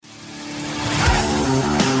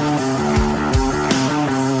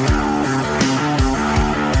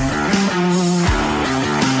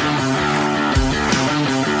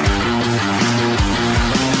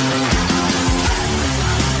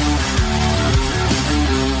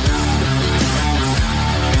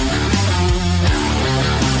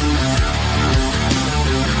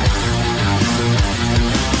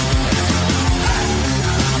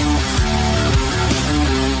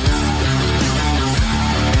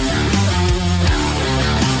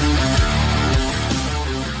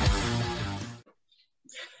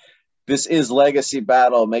This is Legacy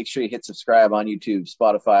Battle. Make sure you hit subscribe on YouTube,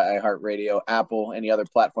 Spotify, iHeartRadio, Apple, any other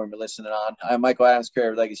platform you're listening on. I'm Michael Adams,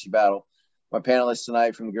 creator of Legacy Battle. My panelists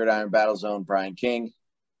tonight from the Gridiron Battle Zone, Brian King,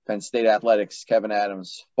 Penn State Athletics, Kevin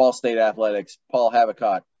Adams, Ball State Athletics, Paul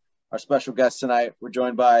Havicott. Our special guest tonight, we're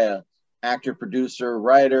joined by an actor, producer,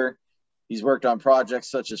 writer. He's worked on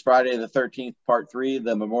projects such as Friday the 13th, Part 3,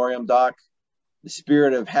 the Memoriam Doc, The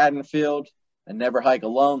Spirit of Haddonfield, and Never Hike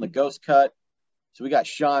Alone, the Ghost Cut. So we got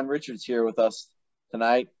Sean Richards here with us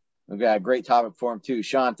tonight. We've got a great topic for him too.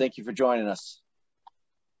 Sean, thank you for joining us.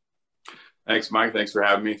 Thanks, Mike. Thanks for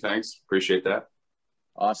having me. Thanks. Appreciate that.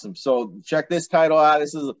 Awesome. So check this title out.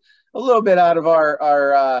 This is a little bit out of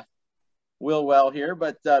our well here,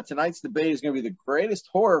 but tonight's debate is going to be the greatest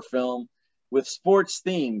horror film with sports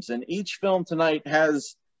themes. And each film tonight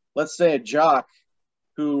has, let's say, a jock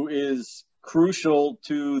who is crucial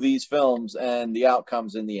to these films and the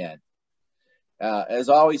outcomes in the end. As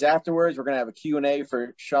always, afterwards, we're going to have a Q&A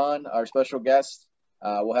for Sean, our special guest.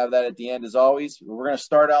 We'll have that at the end, as always. We're going to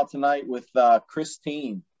start out tonight with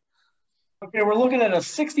Christine. Okay, we're looking at a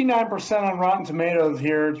 69% on Rotten Tomatoes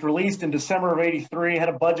here. It's released in December of '83, had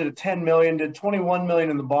a budget of $10 million, did $21 million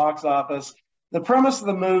in the box office. The premise of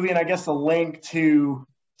the movie, and I guess the link to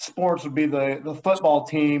sports, would be the football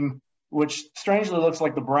team, which strangely looks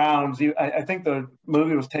like the Browns. I think the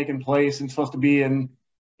movie was taking place and supposed to be in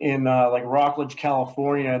like Rockledge,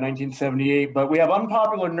 California, 1978. But we have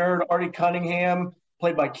unpopular nerd Artie Cunningham,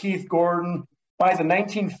 played by Keith Gordon. Buys a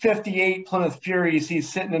 1958 Plymouth Fury. You see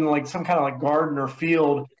he's sitting in like some kind of like garden or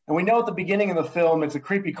field. And we know at the beginning of the film, it's a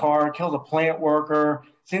creepy car, kills a plant worker,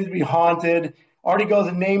 seems to be haunted. Artie goes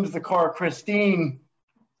and names the car Christine.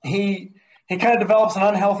 He kind of develops an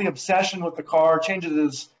unhealthy obsession with the car, changes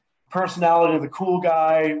his personality to the cool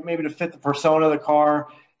guy, maybe to fit the persona of the car.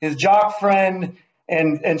 His jock friend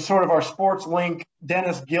and sort of our sports link,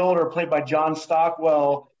 Dennis Gilder, played by John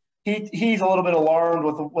Stockwell, he's a little bit alarmed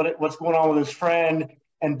with what's going on with his friend.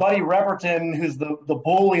 And Buddy Repperton, who's the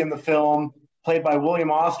bully in the film, played by William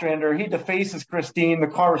Ostrander, he defaces Christine. The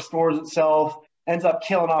car restores itself, ends up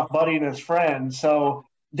killing off Buddy and his friend. So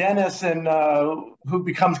Dennis and who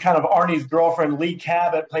becomes kind of Arnie's girlfriend, Lee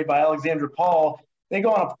Cabot, played by Alexandra Paul, they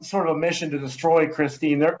go on a sort of a mission to destroy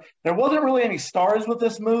Christine. There wasn't really any stars with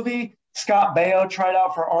this movie. Scott Baio tried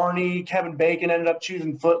out for Arnie. Kevin Bacon ended up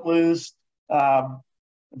choosing Footloose.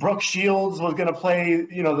 Brooke Shields was going to play,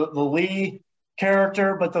 the Lee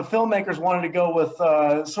character, but the filmmakers wanted to go with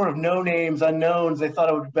sort of no names, unknowns. They thought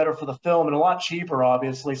it would be better for the film and a lot cheaper,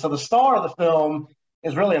 obviously. So the star of the film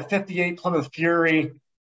is really a 58 Plymouth Fury.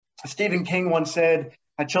 Stephen King once said,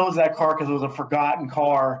 "I chose that car because it was a forgotten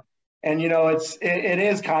car." And, it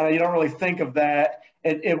is kind of, you don't really think of that.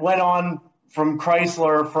 It went on from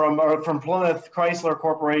Chrysler, from Plymouth Chrysler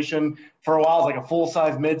Corporation for a while. It was like a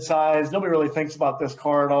full-size, mid-size. Nobody really thinks about this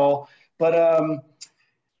car at all. But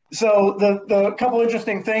so the couple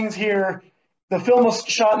interesting things here, the film was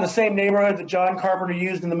shot in the same neighborhood that John Carpenter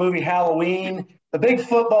used in the movie Halloween. The big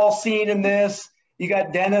football scene in this, you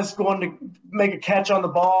got Dennis going to make a catch on the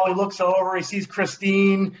ball. He looks over, he sees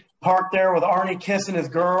Christine parked there with Arnie kissing his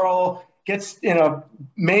girl, gets in a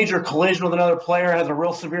major collision with another player, has a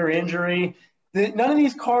real severe injury. None of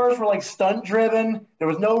these cars were like stunt driven. There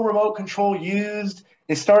was no remote control used.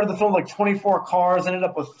 They started the film like 24 cars, ended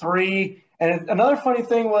up with 3. And another funny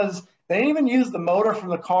thing was they didn't even use the motor from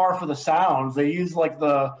the car for the sounds. They used like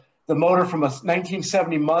the motor from a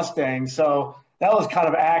 1970 Mustang. So that was kind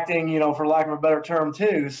of acting, for lack of a better term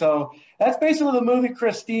too. So that's basically the movie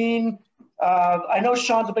Christine. I know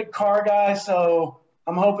Sean's a big car guy, so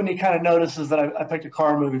I'm hoping he kind of notices that I picked a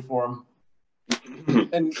car movie for him.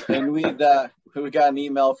 And we got an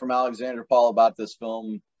email from Alexandra Paul about this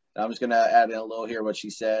film. I'm just going to add in a little here what she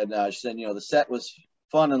said. She said, the set was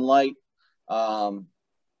fun and light, but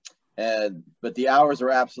the hours were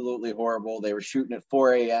absolutely horrible. They were shooting at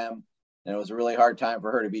 4 a.m., and it was a really hard time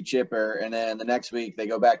for her to be chipper. And then the next week they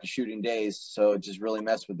go back to shooting days, so it just really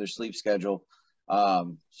messed with their sleep schedule.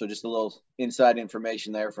 So just a little inside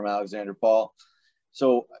information there from Alexandra Paul.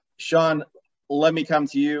 So, Sean, let me come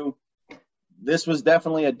to you. This was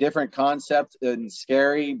definitely a different concept and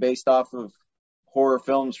scary based off of horror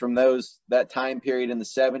films from that time period in the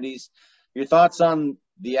 70s. Your thoughts on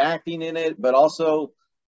the acting in it, but also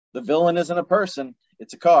the villain isn't a person,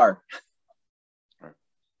 it's a car.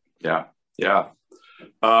 Yeah.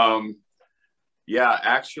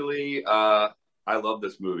 Actually, I love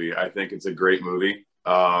this movie. I think it's a great movie.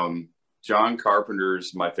 John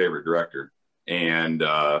Carpenter's my favorite director. And,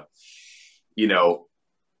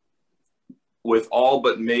 with all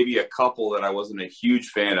but maybe a couple that I wasn't a huge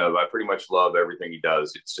fan of, I pretty much love everything he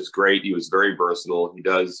does. It's just great. He was very versatile. He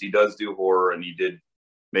does do horror, and he did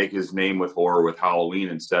make his name with horror with Halloween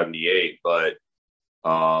in '78. But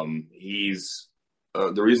he's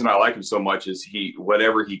the reason I like him so much is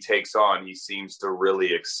whatever he takes on, he seems to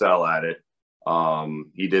really excel at it.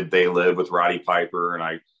 He did They Live with Roddy Piper, and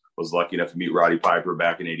I was lucky enough to meet Roddy Piper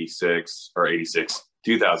back in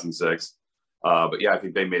 2006. But yeah, I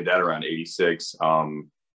think they made that around 86.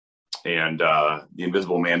 And the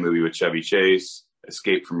Invisible Man movie with Chevy Chase,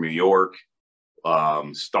 Escape from New York,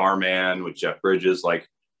 Starman with Jeff Bridges, like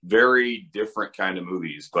very different kind of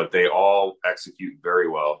movies, but they all execute very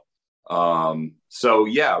well. So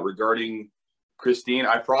yeah, regarding Christine,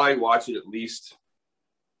 I probably watch it at least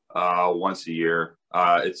once a year.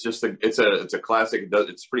 It's a classic.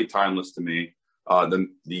 It's pretty timeless to me. The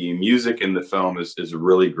music in the film is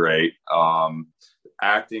really great.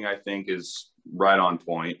 Acting, I think, is right on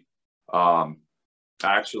point.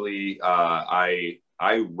 Actually, I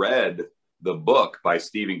read the book by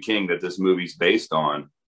Stephen King that this movie's based on.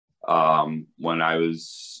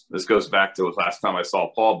 This goes back to the last time I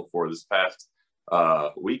saw Paul before this past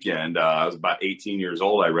weekend. I was about 18 years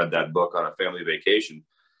old. I read that book on a family vacation.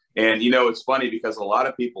 And, it's funny because a lot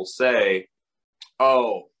of people say,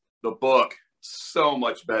 oh, the book, so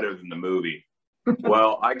much better than the movie.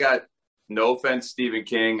 Well, no offense, Stephen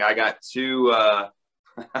King, I got two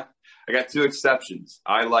exceptions.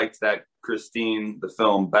 I liked that Christine, the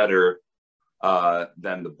film, better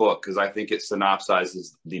than the book because I think it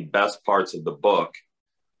synopsizes the best parts of the book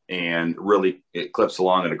and really it clips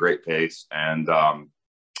along at a great pace. And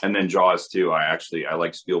then Jaws too. I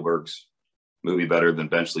like Spielberg's movie better than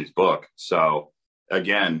Benchley's book. So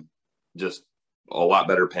again, just a lot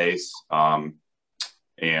better pace. And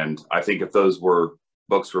I think if those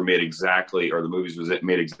books were made exactly, or the movies was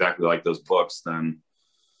made exactly like those books, then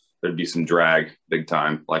there'd be some drag big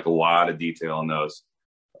time, like a lot of detail in those.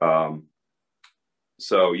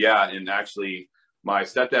 So yeah, and actually my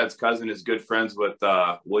stepdad's cousin is good friends with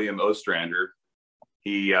William Ostrander.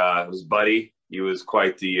 He was buddy. He was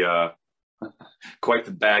quite the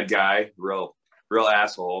bad guy, real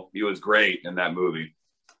asshole. He was great in that movie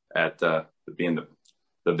at being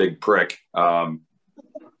the big prick.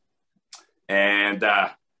 And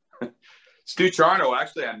Stu Charno,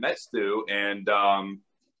 actually, I met Stu, and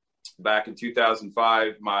back in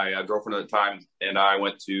 2005, my girlfriend at the time and I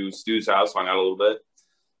went to Stu's house, hung out a little bit.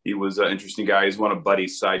 He was an interesting guy. He's one of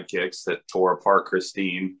Buddy's sidekicks that tore apart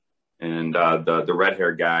Christine and the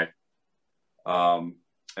red-haired guy. And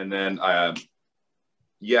then, the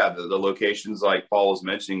locations like Paul was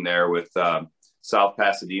mentioning there with South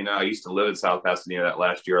Pasadena. I used to live in South Pasadena that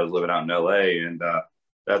last year. I was living out in LA, and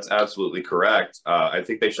that's absolutely correct. I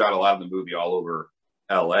think they shot a lot of the movie all over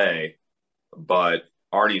LA, but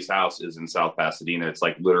Arnie's house is in South Pasadena. It's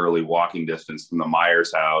like literally walking distance from the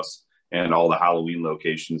Myers house and all the Halloween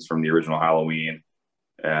locations from the original Halloween.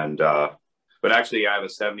 And, but actually I have a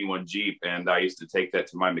 71 Jeep, and I used to take that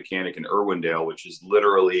to my mechanic in Irwindale, which is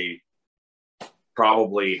literally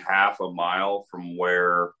probably half a mile from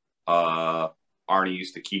where Arnie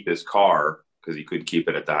used to keep his car because he couldn't keep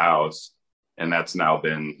it at the house. And that's now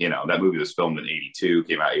been, that movie was filmed in 82,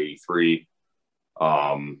 came out 83.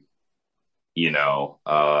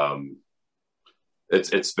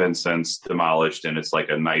 It's been since demolished, and it's like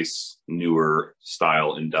a nice newer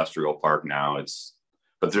style industrial park now.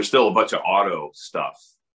 But there's still a bunch of auto stuff,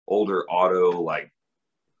 older auto, like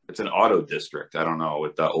it's an auto district. I don't know,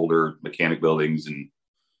 with the older mechanic buildings and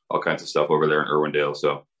all kinds of stuff over there in Irwindale.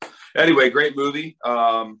 So anyway, great movie.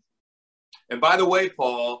 And by the way,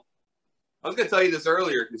 Paul, I was going to tell you this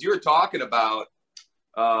earlier because you were talking about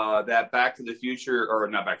that Back to the Future, or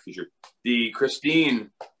not Back to the Future, the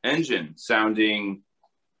Christine engine sounding,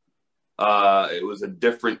 it was a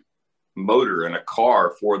different motor in a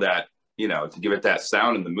car for that, to give it that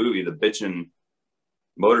sound in the movie, the bitchin'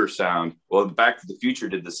 motor sound. Well, Back to the Future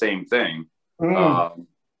did the same thing. I've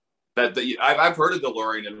heard of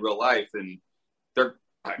DeLorean in real life, and they're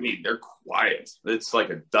quiet. It's like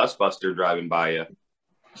a dustbuster driving by you.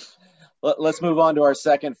 Let's move on to our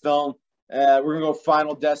second film. We're going to go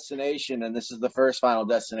Final Destination, and this is the first Final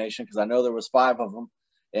Destination because I know there was 5 of them,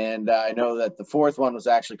 and I know that the 4th one was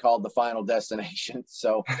actually called The Final Destination,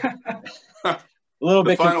 so a little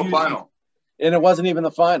bit confusing. Final. And it wasn't even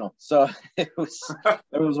the final, so there was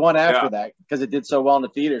one after that because it did so well in the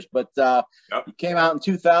theaters. But it came out in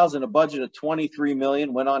 2000, a budget of $23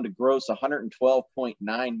 million, went on to gross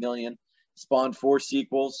 $112.9 million, spawned 4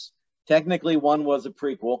 sequels. Technically, one was a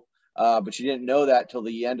prequel. But you didn't know that till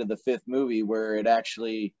the end of the 5th movie, where it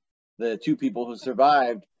actually, the 2 people who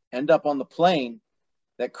survived end up on the plane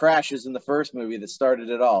that crashes in the first movie that started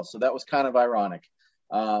it all. So that was kind of ironic.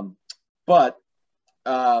 But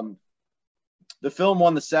the film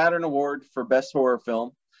won the Saturn Award for Best Horror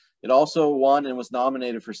Film. It also won and was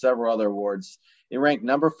nominated for several other awards. It ranked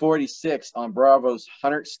number 46 on Bravo's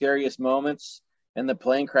 100 Scariest Moments, and the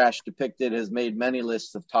plane crash depicted has made many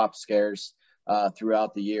lists of top scares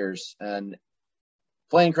throughout the years. And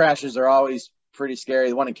plane crashes are always pretty scary.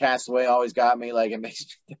 The one in Castaway always got me. Like, it makes me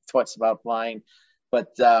think twice about flying.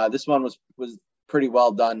 But this one was pretty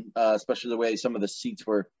well done, especially the way some of the seats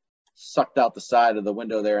were sucked out the side of the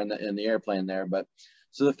window there in the airplane there. But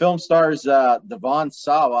so the film stars Devon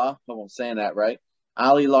Sawa, if I'm saying that right,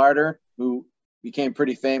 Ali Larter, who became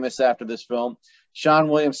pretty famous after this film, Sean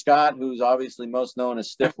William Scott, who's obviously most known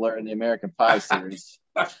as Stifler in the American Pie series.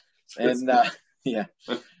 And yeah,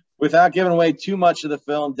 without giving away too much of the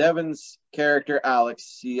film, Devon's character,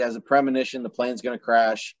 Alex, he has a premonition the plane's going to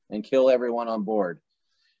crash and kill everyone on board.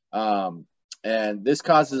 And this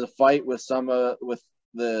causes a fight with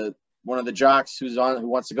one of the jocks who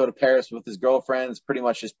wants to go to Paris with his girlfriend. It's pretty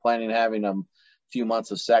much just planning on having a few months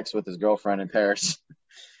of sex with his girlfriend in Paris.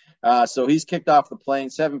 So he's kicked off the plane.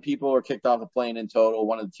 7 people are kicked off the plane in total,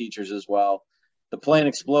 one of the teachers as well. The plane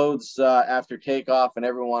explodes after takeoff, and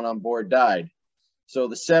everyone on board died. So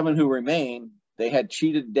the 7 who remain, they had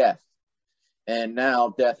cheated death, and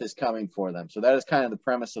now death is coming for them. So that is kind of the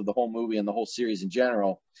premise of the whole movie and the whole series in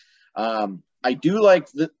general. I do like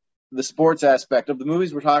the sports aspect of the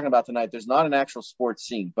movies we're talking about tonight. There's not an actual sports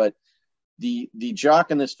scene, but the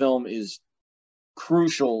jock in this film is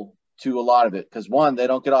crucial to a lot of it, because one, they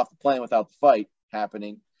don't get off the plane without the fight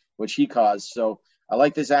happening, which he caused. So I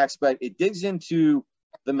like this aspect. It digs into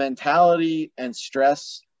the mentality and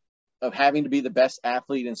stress of having to be the best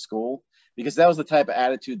athlete in school, because that was the type of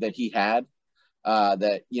attitude that he had,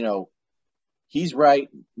 that, he's right.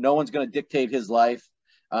 No one's going to dictate his life.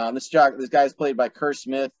 This guy is played by Kerr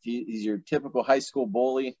Smith. He's your typical high school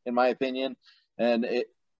bully, in my opinion. And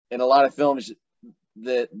in a lot of films,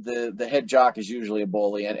 the head jock is usually a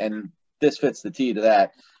bully, and this fits the T to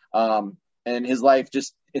that. And his life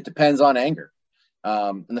it depends on anger.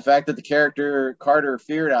 And the fact that the character Carter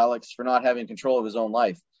feared Alex for not having control of his own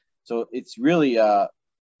life. So it's really a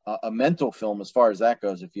mental film as far as that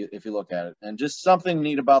goes, if you look at it. And just something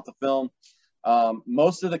neat about the film,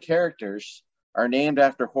 most of the characters are named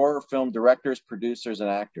after horror film directors, producers, and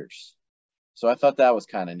actors. So I thought that was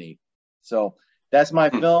kind of neat. So that's my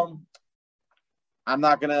film. I'm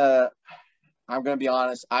going to be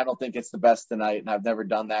honest. I don't think it's the best tonight, and I've never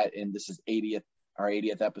done that. And this is our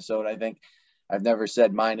 80th episode, I think. I've never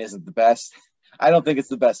said mine isn't the best. I don't think it's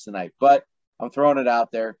the best tonight, but I'm throwing it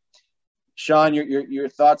out there. Sean, your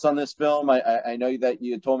thoughts on this film? I know that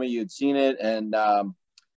you told me you'd seen it, and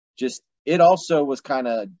it also was kind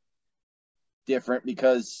of different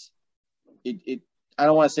because it I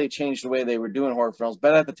don't want to say changed the way they were doing horror films,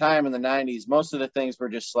 but at the time in the 90s, most of the things were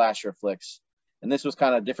just slasher flicks. And this was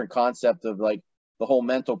kind of a different concept of like the whole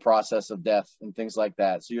mental process of death and things like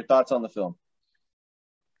that. So your thoughts on the film?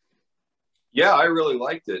 Yeah, I really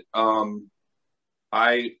liked it.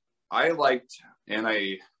 I liked, and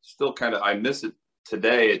I still I miss it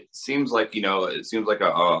today. It seems like,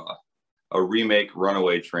 a remake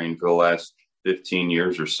Runaway Train for the last 15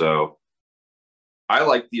 years or so. I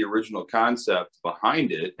like the original concept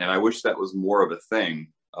behind it, and I wish that was more of a thing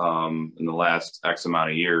in the last X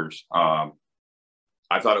amount of years.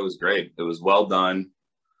 I thought it was great. It was well done.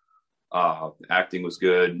 Acting was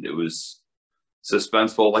good. It was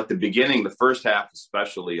suspenseful. Like the beginning, the first half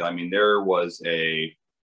especially, I mean, there was a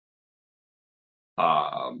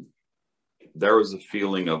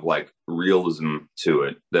feeling of like realism to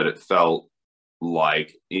it, that it felt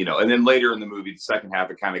like, and then later in the movie, the second half,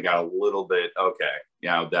 it kind of got a little bit, okay,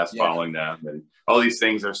 death's following them, and all these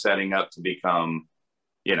things are setting up to become,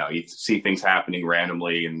 you see things happening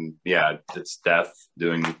randomly, and it's death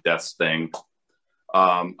doing death's thing.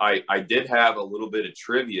 I did have a little bit of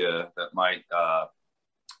trivia that might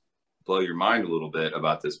blow your mind a little bit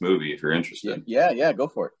about this movie, if you're interested. Yeah, go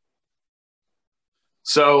for it.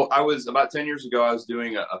 So I was, about 10 years ago, I was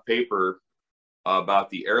doing a paper about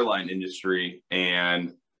the airline industry,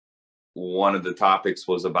 and one of the topics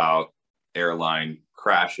was about airline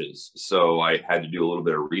crashes. So I had to do a little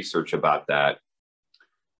bit of research about that.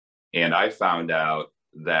 And I found out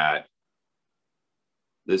that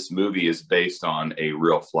this movie is based on a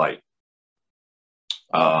real flight.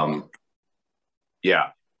 And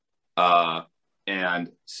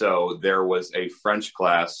so there was a French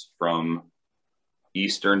class from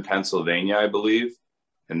Eastern Pennsylvania, I believe,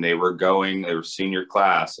 and they were senior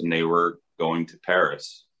class, and they were going to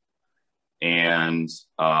Paris. and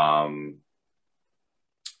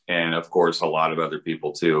of course a lot of other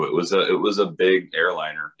people too. It was a big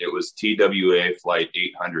airliner. It was TWA Flight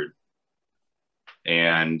 800,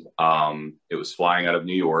 and it was flying out of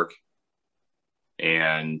New York,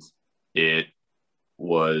 and it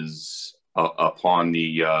was upon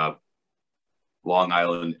the Long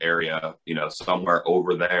Island area, somewhere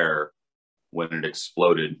over there when it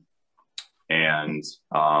exploded. And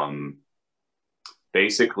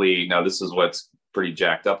basically, now this is what's pretty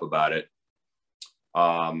jacked up about it.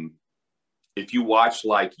 If you watch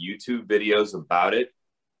like YouTube videos about it,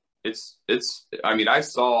 I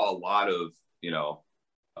saw a lot of,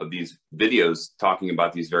 of these videos talking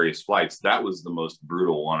about these various flights. That was the most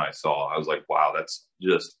brutal one I saw. I was like, wow, that's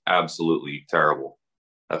just absolutely terrible.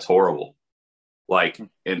 That's horrible. Like,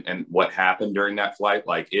 and what happened during that flight,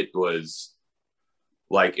 like it was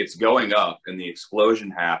like it's going up and the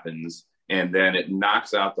explosion happens and then it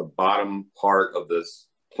knocks out the bottom part of this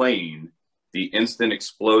plane. The instant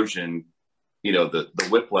explosion, the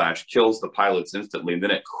whiplash kills the pilots instantly. And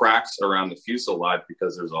then it cracks around the fuselage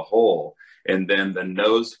because there's a hole. And then the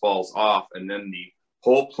nose falls off. And then the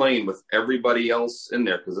whole plane with everybody else in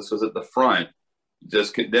there, because this was at the front,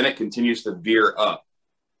 then it continues to veer up.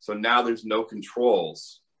 So now there's no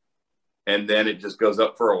controls. And then it just goes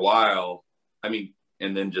up for a while. And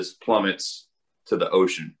then just plummets to the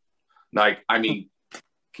ocean.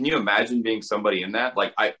 Can you imagine being somebody in that?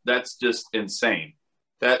 That's just insane.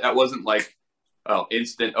 That wasn't like, oh,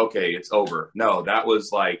 instant, okay, it's over. No, that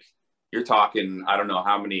was like, you're talking, I don't know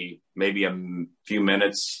how many, maybe a few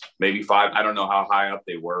minutes, maybe 5. I don't know how high up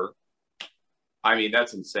they were.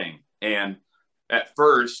 That's insane. And at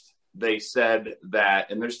first they said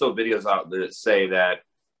that, and there's still videos out that say that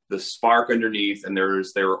the spark underneath, and it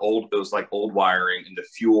was like old wiring, and the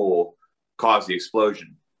fuel caused the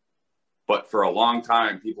explosion. But for a long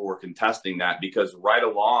time, people were contesting that because right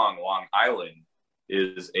along Long Island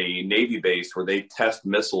is a Navy base where they test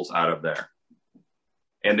missiles out of there.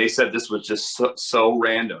 And they said this was just so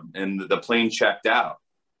random, and the plane checked out.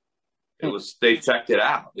 They checked it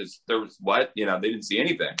out. They didn't see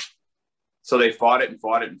anything. So they fought it.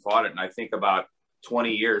 And I think about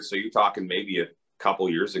 20 years, so you're talking maybe a couple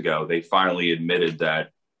years ago, they finally admitted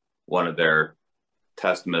that one of their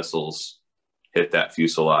test missiles hit that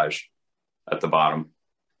fuselage at the bottom.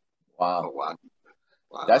 Wow. Oh,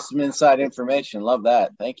 wow. That's some inside information. Love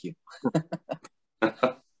that. Thank you.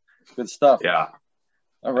 Good stuff. Yeah.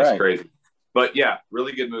 All right. That's crazy. But yeah,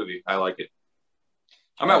 really good movie. I like it.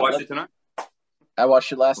 I might watch it tonight. I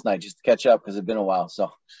watched it last night just to catch up because it's been a while.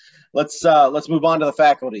 So let's move on to The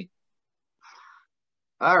Faculty.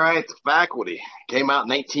 All right, The Faculty came out in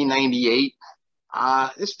 1998.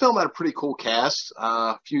 This film had a pretty cool cast.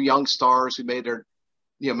 A few young stars who made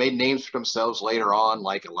names for themselves later on,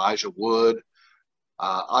 like Elijah Wood,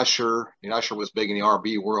 Usher. Usher was big in the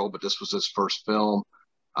R&B world, but this was his first film.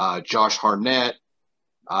 Josh Hartnett,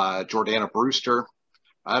 Jordana Brewster.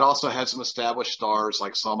 It also had some established stars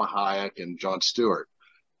like Salma Hayek and Jon Stewart.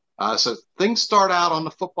 So things start out on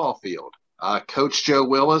the football field. Coach Joe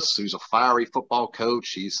Willis, who's a fiery football coach,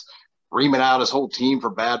 he's reaming out his whole team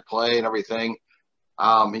for bad play and everything.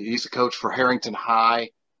 He's a coach for Harrington High.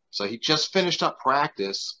 So he just finished up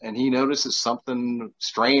practice and he notices something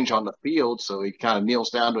strange on the field. So he kind of kneels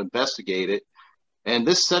down to investigate it. And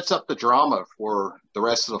this sets up the drama for the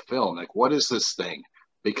rest of the film. Like, what is this thing?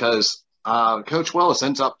 Because Coach Willis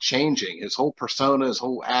ends up changing his whole persona, his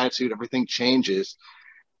whole attitude, everything changes.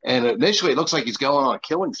 And initially it looks like he's going on a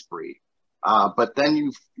killing spree. But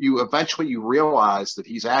then you eventually realize that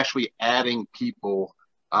he's actually adding people,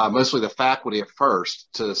 mostly the faculty at first,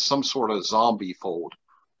 to some sort of zombie fold.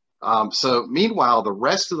 So meanwhile, the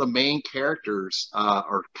rest of the main characters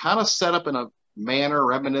are kind of set up in a manner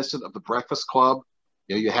reminiscent of The Breakfast Club.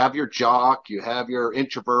 You have your jock, you have your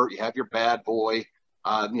introvert, you have your bad boy,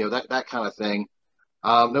 that kind of thing.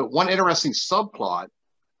 One interesting subplot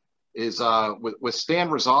is with Stan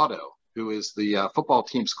Rosado, who is the football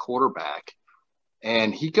team's quarterback.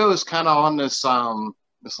 And he goes kind of on this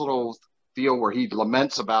little deal where he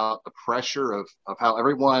laments about the pressure of how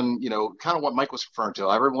everyone, kind of what Mike was referring to.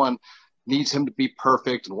 Everyone needs him to be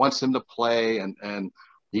perfect and wants him to play. And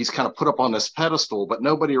he's kind of put up on this pedestal, but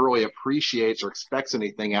nobody really appreciates or expects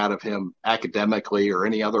anything out of him academically or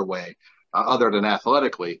any other way other than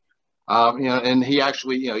athletically. And he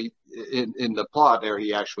actually, in the plot there,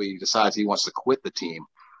 he actually decides he wants to quit the team.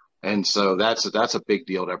 And so that's a big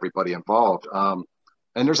deal to everybody involved. And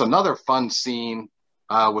there's another fun scene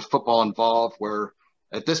with football involved where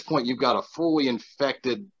at this point you've got a fully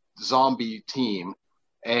infected zombie team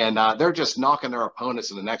and they're just knocking their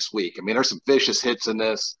opponents in the next week. I mean, there's some vicious hits in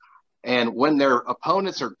this. And when their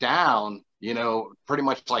opponents are down, pretty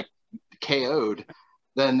much like KO'd,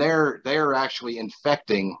 then they're actually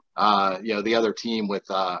infecting, the other team with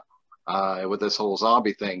this whole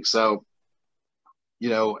zombie thing. So,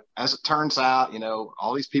 as it turns out,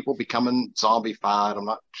 all these people becoming zombified. I'm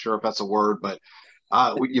not sure if that's a word, but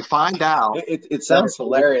you find out. It sounds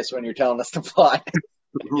hilarious when you're telling us the plot.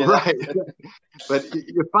 Right. But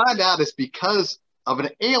you find out it's because of an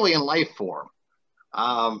alien life form.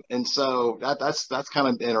 And so that's kind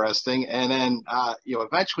of interesting. And then,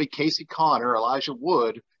 eventually Casey Connor, Elijah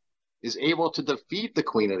Wood, is able to defeat the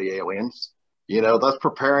Queen of the Aliens, thus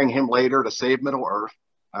preparing him later to save Middle Earth.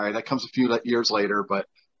 All right, that comes a few years later. But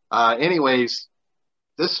anyways,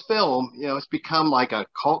 this film, it's become like a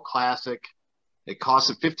cult classic. It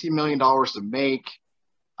costed $15 million to make.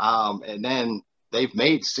 And then they've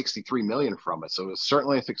made $63 million from it. So it was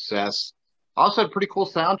certainly a success. Also, a pretty cool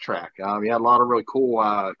soundtrack. You had a lot of really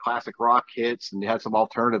cool classic rock hits, and you had some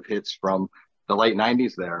alternative hits from the late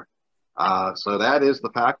 90s there. So that is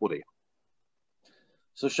The Faculty.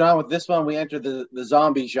 So, Sean, with this one, we enter the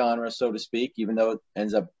zombie genre, so to speak. Even though it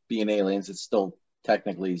ends up being aliens, it's still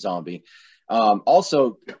technically zombie.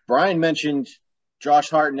 Also, Brian mentioned Josh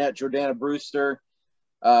Hartnett, Jordana Brewster.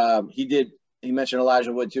 He mentioned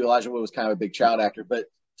Elijah Wood, too. Elijah Wood was kind of a big child actor, but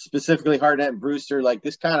specifically Hartnett and Brewster, like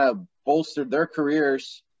this kind of bolstered their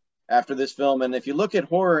careers after this film. And if you look at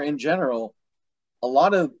horror in general, a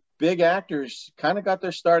lot of big actors kind of got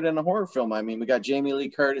their start in a horror film. I mean, we got Jamie Lee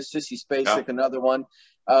Curtis, Sissy Spacek, another one.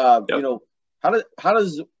 How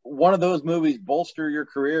does one of those movies bolster your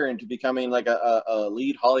career into becoming like a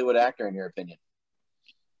lead Hollywood actor, in your opinion?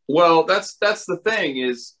 Well, that's the thing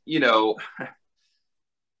is,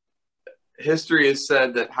 history has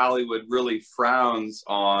said that Hollywood really frowns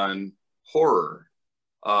on horror.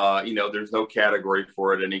 There's no category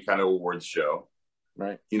for it, any kind of awards show,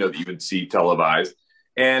 right? That you would see televised.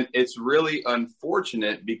 And it's really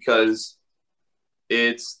unfortunate because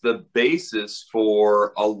it's the basis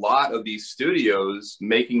for a lot of these studios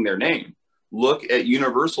making their name. Look at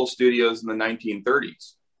Universal Studios in the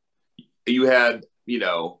 1930s. You had,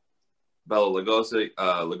 Bela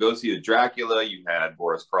Lugosi, Dracula. You had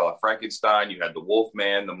Boris Karloff, Frankenstein. You had the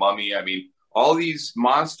Wolfman, the Mummy. I mean, all these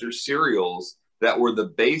monster serials that were the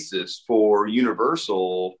basis for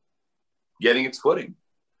Universal getting its footing.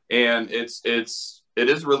 And it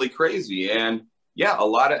is really crazy. And yeah, a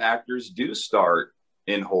lot of actors do start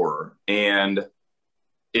in horror, and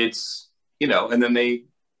it's, and then they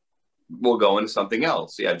will go into something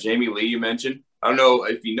else. Yeah. Jamie Lee, you mentioned. I don't know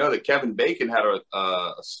if you know that Kevin Bacon had it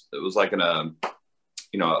was like a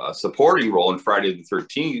supporting role in Friday the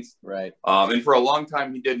 13th. Right. And for a long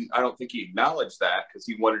time I don't think he acknowledged that because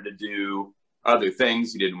he wanted to do other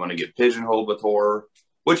things. He didn't want to get pigeonholed with horror,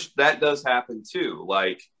 which that does happen too.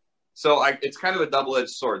 It's kind of a double-edged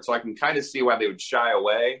sword. So I can kind of see why they would shy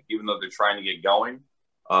away, even though they're trying to get going,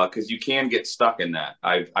 because you can get stuck in that.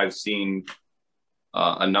 I've seen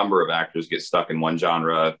a number of actors get stuck in one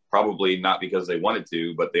genre, probably not because they wanted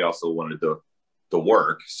to, but they also wanted to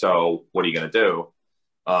work. So what are you going to do?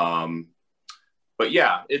 But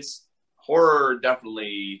yeah, it's horror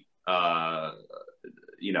definitely, I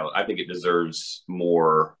think it deserves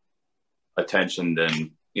more attention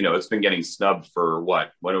than, it's been getting snubbed for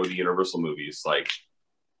what were the Universal movies, like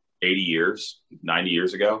 80 years, 90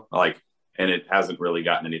 years ago? And it hasn't really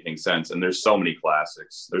gotten anything since. And there's so many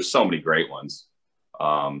classics. There's so many great ones.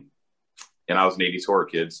 And I was an 80s horror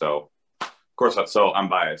kid, so of course, I'm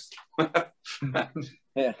biased.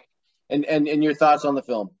 Yeah. And your thoughts on the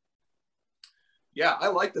film? Yeah, I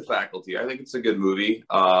like The Faculty. I think it's a good movie.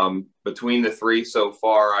 Between the three so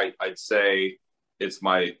far, I'd say it's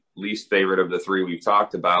my least favorite of the three we've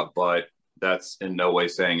talked about, but that's in no way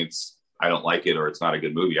saying I don't like it or it's not a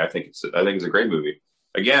good movie. I think it's a great movie.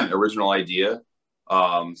 Again, original idea,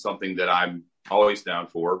 something that I'm always down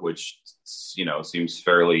for, which seems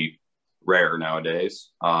fairly rare nowadays.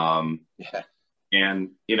 Yeah. And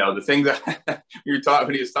the thing that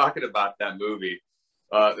when he was talking about that movie,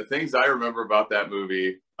 the things I remember about that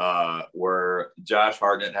movie were Josh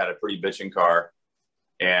Hartnett had a pretty bitchin' car,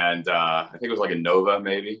 and I think it was like a Nova,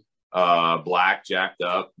 maybe black, jacked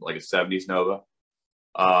up, like a 70s Nova.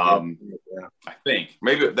 I think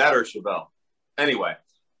maybe that or Chevelle. Anyway,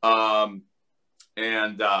 but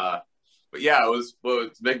yeah, what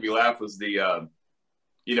was making me laugh was the,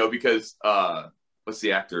 because what's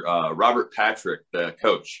the actor? Robert Patrick, the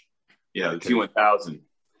coach, the T-1000.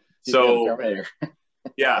 So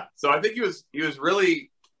yeah, so I think he was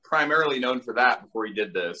really primarily known for that before he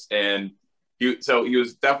did this, and he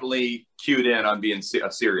was definitely cued in on being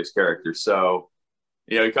a serious character. So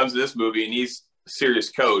he comes to this movie and he's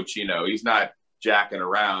serious coach. You know, he's not jacking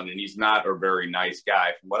around, and he's not a very nice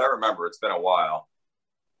guy. From what I remember, it's been a while.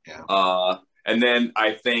 Yeah. And then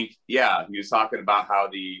I think, yeah, he was talking about how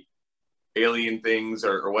the alien things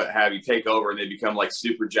or what have you take over and they become like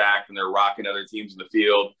super jacked and they're rocking other teams in the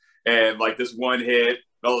field. And like this one hit,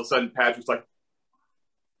 all of a sudden Patrick's like,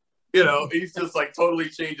 you know, he's just like totally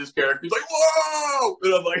changed his character. He's like, whoa!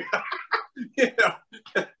 And I'm like, you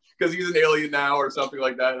know, because he's an alien now or something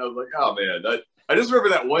like that. And I was like, oh man, I just remember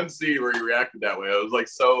that one scene where he reacted that way. I was like,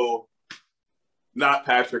 so not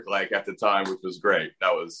Patrick-like at the time, which was great.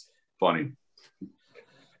 That was funny.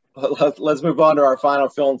 Let's move on to our final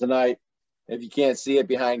film tonight. If you can't see it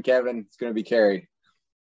behind Kevin, it's going to be Carrie.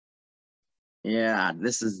 Yeah,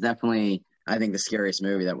 this is definitely, I think, the scariest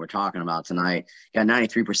movie that we're talking about tonight. Got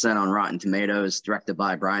 93% on Rotten Tomatoes, directed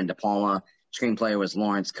by Brian De Palma. Screenplay was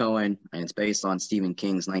Lawrence Cohen, and it's based on Stephen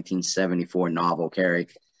King's 1974 novel, Carrie.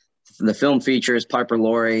 The film features Piper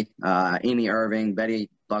Laurie, Amy Irving, Betty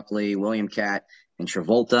Buckley, William Catt, and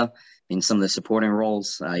Travolta in some of the supporting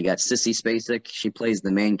roles. You got Sissy Spacek. She plays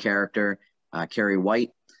the main character, Carrie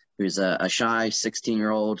White, who's a shy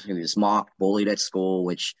 16-year-old who's mocked, bullied at school,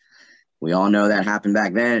 which we all know that happened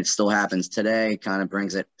back then. It still happens today. Kind of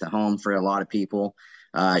brings it to home for a lot of people.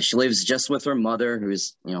 She lives just with her mother,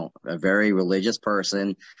 who's, you know, a very religious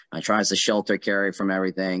person. Tries to shelter Carrie from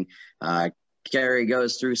everything. Carrie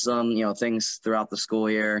goes through some, you know, things throughout the school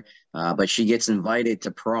year, but she gets invited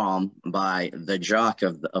to prom by the jock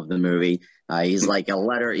of the movie. He's like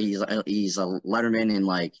he's a letterman in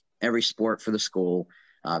like every sport for the school.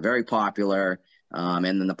 Very popular. And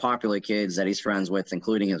then the popular kids that he's friends with,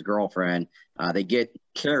 including his girlfriend, they get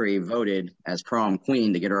Carrie voted as prom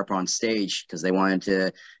queen to get her up on stage because they wanted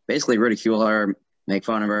to basically ridicule her, make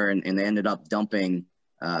fun of her, and they ended up dumping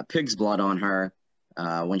pig's blood on her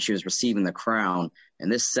when she was receiving the crown.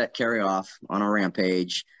 And this set Carrie off on a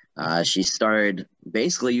rampage. She started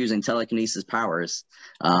basically using telekinesis powers,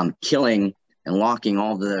 killing and locking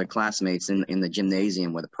all the classmates in the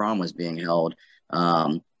gymnasium where the prom was being held.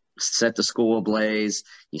 Set the school ablaze.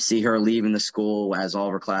 You see her leaving the school as all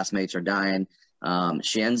of her classmates are dying.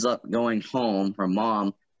 She ends up going home. Her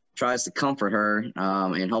mom tries to comfort her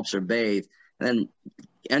and helps her bathe, and then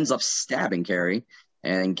ends up stabbing Carrie.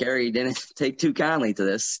 And Carrie didn't take too kindly to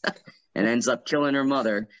this and ends up killing her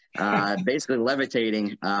mother, basically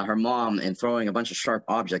levitating her mom and throwing a bunch of sharp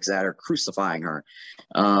objects at her, crucifying her.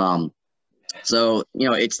 So, you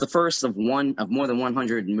know, it's the first of more than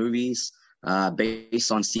 100 movies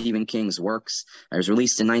based on Stephen King's works. It was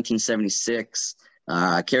released in 1976.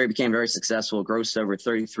 Carrie became very successful, grossed over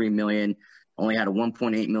 $33 million, only had a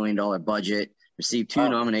 $1.8 million budget, received 2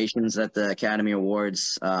 nominations at the Academy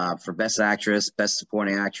Awards for Best Actress, Best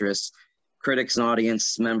Supporting Actress. Critics and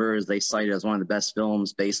audience members, they cite it as one of the best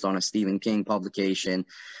films based on a Stephen King publication.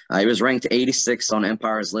 It was ranked 86 on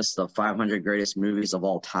Empire's list of 500 greatest movies of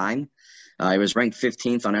all time. It was ranked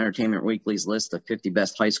 15th on Entertainment Weekly's list of 50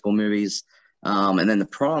 best high school movies. And then the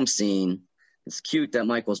prom scene, it's cute that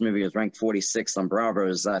Michael's movie was ranked 46th on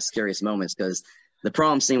Bravo's Scariest Moments, because the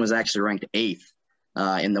prom scene was actually ranked 8th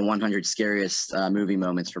in the 100 Scariest Movie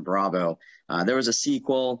Moments for Bravo. There was a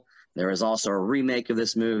sequel. There was also a remake of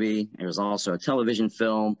this movie. There was also a television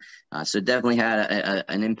film. So it definitely had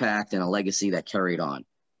an impact and a legacy that carried on.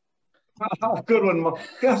 Oh, good one.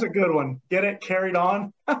 That's a good one. Get it? Carried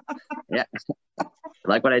on? Yeah.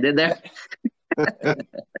 Like what I did there?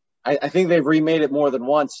 I think they've remade it more than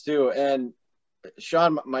once too. And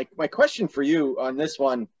Sean, my question for you on this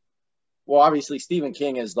one, well, obviously Stephen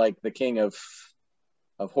King is like the king of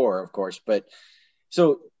horror, of course, but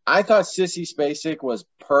so I thought Sissy Spacek was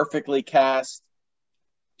perfectly cast.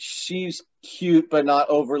 She's cute, but not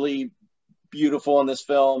overly beautiful in this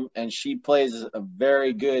film. And she plays a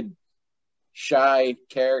very good shy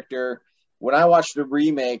character. When I watched the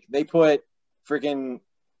remake, they put freaking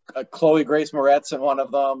Chloe Grace Moretz in one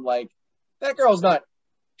of them. Like, that girl's not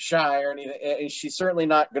shy or anything. And she's certainly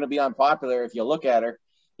not going to be unpopular if you look at her,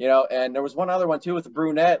 you know. And there was one other one too with the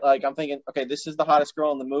brunette. Like, I'm thinking, okay, this is the hottest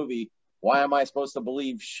girl in the movie. Why am I supposed to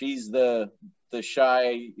believe she's the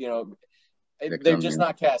shy, you know? They're just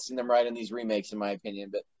not casting them right in these remakes, in my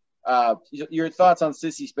opinion. But your thoughts on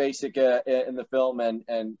Sissy Spacek in the film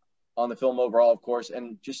and on the film overall, of course,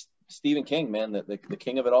 and just Stephen King, man, the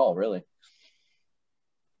king of it all, really.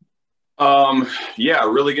 Yeah,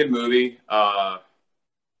 really good movie.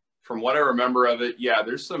 From what I remember of it, yeah,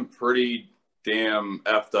 there's some pretty damn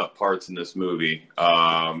effed up parts in this movie,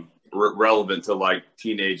 relevant to like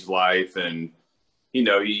teenage life. And, you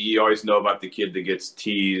know, you always know about the kid that gets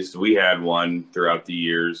teased. We had one throughout the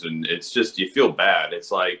years, and it's just, you feel bad.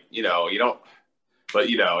 It's like, you know, but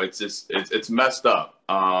it's just it's messed up.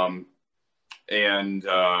 So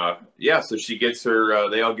she gets her.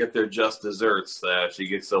 They all get their just desserts. She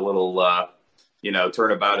gets a little,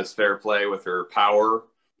 turnabout is fair play with her power,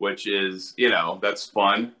 which is, that's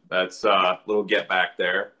fun. That's a little get back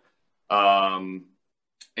there. And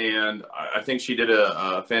I think she did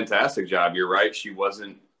a fantastic job. You're right. She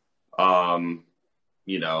wasn't,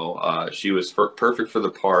 she was perfect for the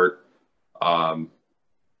part. I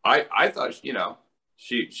thought,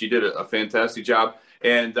 she did a fantastic job.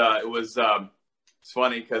 And it's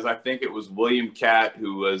funny because I think it was William Catt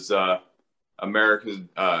who was America's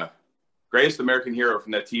greatest American hero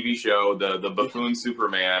from that TV show, the buffoon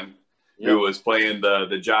Superman, who was playing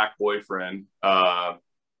the jock boyfriend.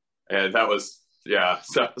 And that was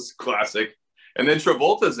classic. And then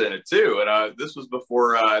Travolta's in it too. And this was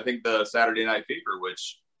before I think the Saturday Night Fever,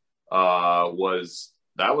 which was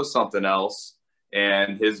something else.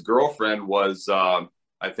 And his girlfriend was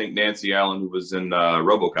I think Nancy Allen, who was in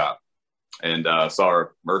RoboCop, and saw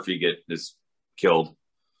Murphy get killed.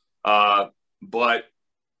 But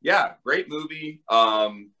yeah, great movie.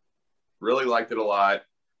 Really liked it a lot.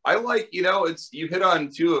 I like, you hit on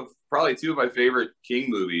two of my favorite King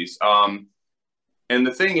movies. And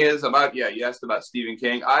the thing is about, you asked about Stephen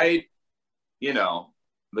King.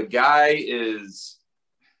 The guy is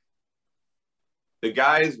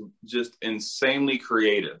just insanely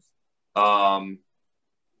creative.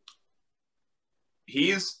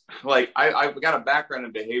 He's like, I've got a background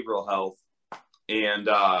in behavioral health, and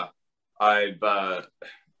I've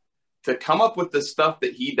to come up with the stuff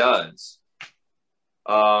that he does.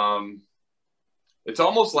 It's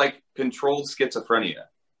almost like controlled schizophrenia.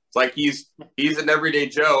 It's like he's an everyday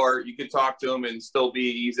Joe, or you could talk to him and still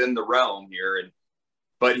he's in the realm here,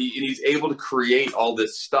 but he's able to create all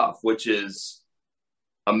this stuff, which is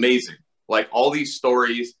amazing. Like all these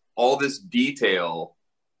stories, all this detail,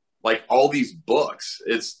 like all these books.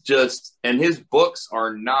 It's just, and his books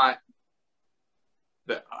are not,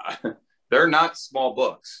 they're not small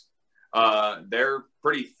books. They're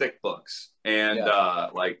pretty thick books, and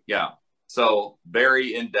so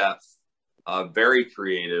very in depth. Very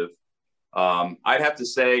creative. I'd have to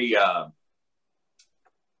say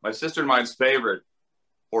my sister and mine's favorite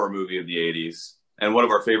horror movie of the 80s, and one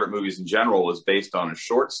of our favorite movies in general, was based on a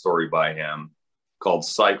short story by him called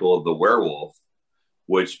Cycle of the Werewolf,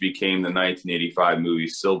 which became the 1985 movie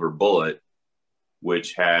Silver Bullet,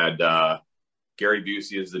 which had Gary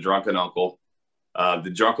Busey as the drunken uncle,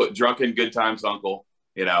 the drunken good times uncle,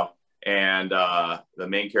 and the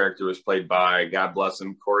main character was played by, God bless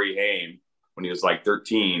him, Corey Haim, when he was like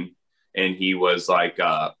 13, and he was like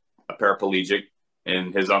a paraplegic,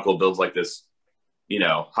 and his uncle builds like this,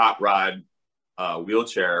 hot rod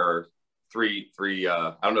wheelchair, or three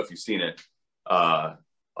I don't know if you've seen it,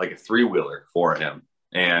 like a 3-wheeler for him,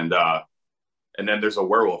 and then there's a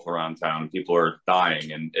werewolf around town and people are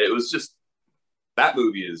dying, and it was just, that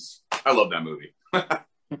movie I love that movie.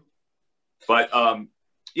 But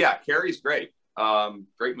Carrie's great.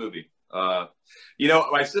 Great movie.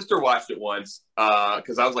 My sister watched it once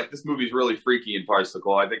because I was like, this movie's really freaky and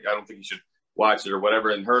farcical. I don't think you should watch it or whatever.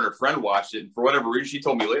 And her friend watched it, and for whatever reason, she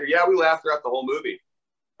told me later, we laughed throughout the whole movie.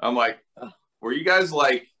 I'm like, were you guys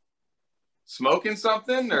like smoking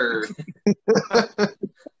something or?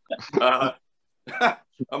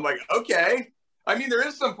 I'm like, okay. I mean, there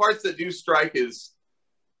is some parts that do strike as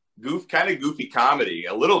kind of goofy comedy,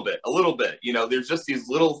 a little bit. There's just these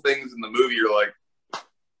little things in the movie. You're like,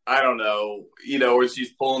 I don't know, where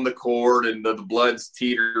she's pulling the cord and the blood's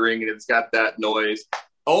teetering and it's got that noise.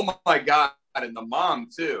 Oh my God. And the mom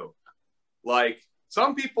too. Like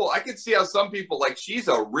some people, I could see how some people, like, she's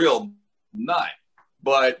a real nut,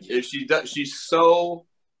 but if she's so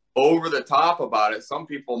over the top about it, some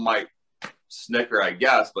people might snicker, I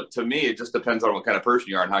guess. But to me, it just depends on what kind of person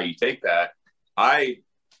you are and how you take that. I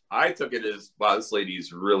took it as, wow, this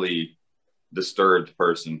lady's really disturbed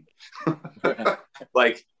person.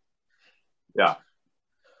 Like, yeah.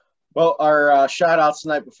 Well, our shout outs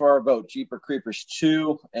tonight before our vote, Jeepers Creepers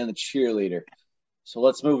 2 and The Cheerleader. So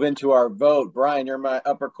let's move into our vote. Brian, you're in my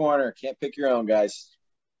upper corner. Can't pick your own, guys.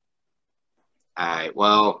 All right.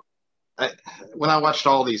 Well, when I watched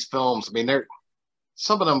all these films, I mean,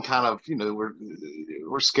 some of them kind of,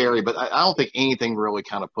 were scary, but I don't think anything really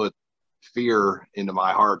kind of put fear into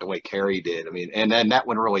my heart the way Carrie did. I mean, and then that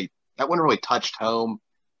one really touched home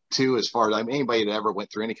too, as far as, I mean, anybody that ever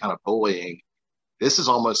went through any kind of bullying. This is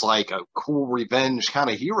almost like a cool revenge kind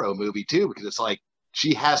of hero movie too, because it's like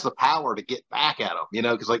she has the power to get back at them,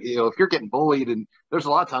 because like, if you're getting bullied, and there's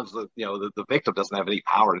a lot of times the victim doesn't have any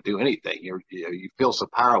power to do anything. You feel so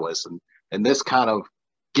powerless, and this kind of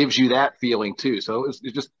gives you that feeling too. So it's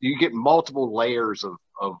just you get multiple layers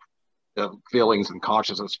of feelings and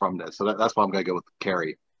consciousness from this. So that's why I'm going to go with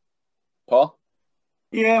Carrie. Paul?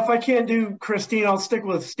 Yeah, if I can't do Christine, I'll stick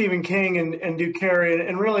with Stephen King and do Carrie.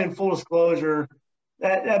 And really, in full disclosure,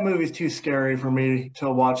 that movie's too scary for me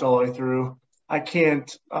to watch all the way through. I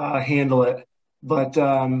can't handle it. But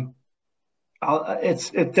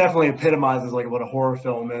it definitely epitomizes like what a horror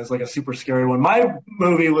film is, like a super scary one. My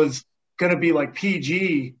movie was going to be like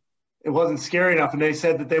PG. It wasn't scary enough, and they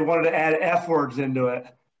said that they wanted to add F words into it,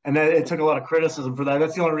 and that it took a lot of criticism for that.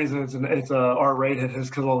 That's the only reason it's a R rated is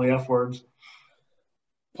because of all the F words.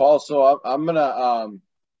 Paul, so I'm gonna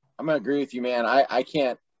agree with you, man. I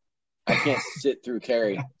can't sit through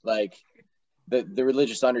Carrie. Like the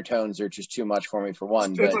religious undertones are just too much for me for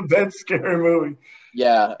one. It's a bad scary movie.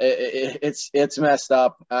 Yeah, it's messed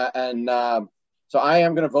up, and so I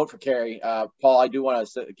am gonna vote for Carrie. Paul, I do want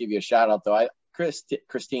to give you a shout out though.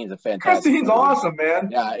 Christine's a fantastic. Christine's movie. Awesome, man.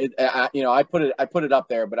 Yeah, I put it up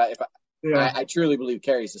there, but I truly believe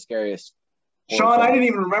Carrie's the scariest. Sean, I didn't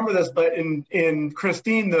even remember this, but in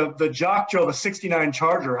Christine, the jock drove a '69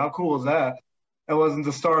 Charger. How cool was that? That wasn't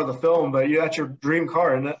the star of the film, but that's your dream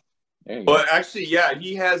car, isn't it? But actually, yeah,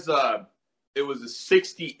 he has it was a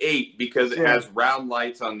 '68 because it has round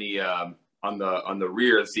lights on the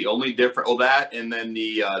rear. It's the only different. Oh, that and then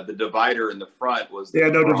the divider in the front was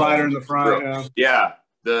no divider in the front. Yeah,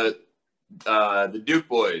 the Duke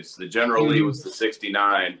boys. The General Lee was the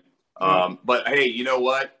 '69. But hey, you know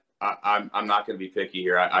what? I'm not going to be picky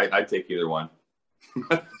here. I take either one.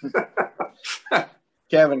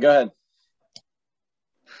 Kevin, go ahead.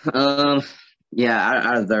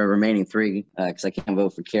 Out of the remaining three, because I can't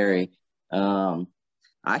vote for Carrie.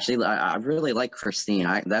 Actually, I really like Christine.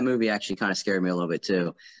 That movie actually kind of scared me a little bit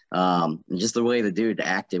too. Just the way the dude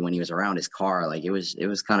acted when he was around his car, like it was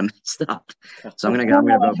kind of messed up. So I'm gonna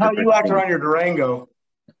vote for how you act around your Durango.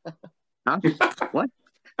 Huh? What?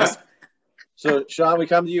 So, Sean, we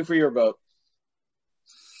come to you for your vote.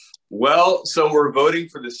 Well, so we're voting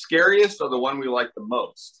for the scariest or the one we like the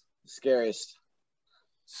most? Scariest.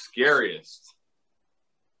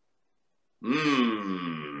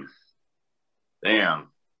 Damn.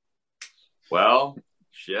 Well,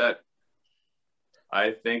 shit.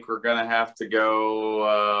 I think we're going to have to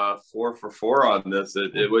go 4 for 4 on this.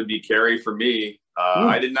 It would be Carrie for me.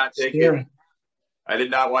 I did not take it. I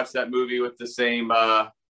did not watch that movie with the same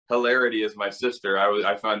hilarity as my sister.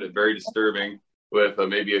 I found it very disturbing with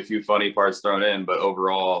maybe a few funny parts thrown in, but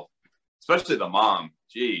overall, especially the mom,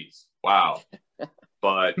 geez, wow.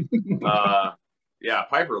 But yeah,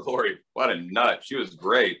 Piper Laurie, what a nut. She was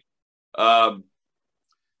great. But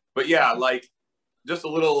yeah, like just a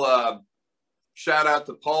little shout out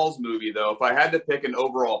to Paul's movie though. If I had to pick an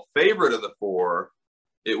overall favorite of the 4,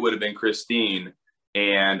 it would have been Christine.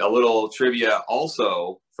 And a little trivia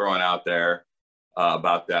also thrown out there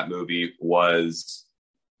about that movie was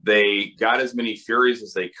they got as many Furies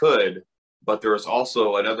as they could, but there was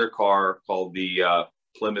also another car called the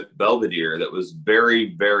Plymouth Belvedere that was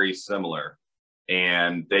very, very similar.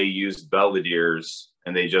 And they used Belvederes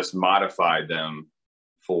and they just modified them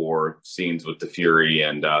for scenes with the Fury.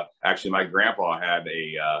 And actually, my grandpa had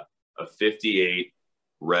a 58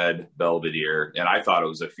 red Belvedere, and I thought it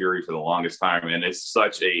was a Fury for the longest time. And it's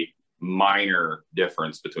such a minor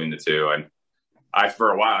difference between the two. And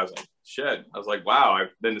for a while, I was like, shit. I was like, wow,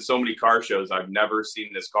 I've been to so many car shows. I've never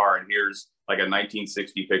seen this car. And here's like a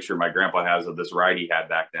 1960 picture my grandpa has of this ride he had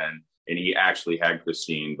back then. And he actually had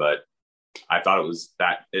Christine, but I thought it was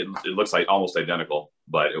that it looks like almost identical,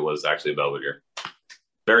 but it was actually a Belvedere.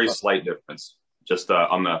 Very slight difference just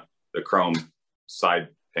on the chrome side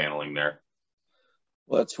paneling there.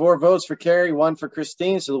 Well, it's 4 votes for Carrie, 1 for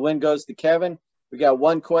Christine. So the win goes to Kevin. We got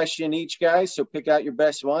 1 question each, guys. So pick out your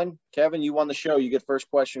best one. Kevin, you won the show. You get first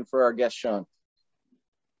question for our guest, Sean.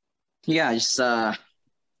 Yeah, just for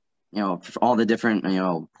all the different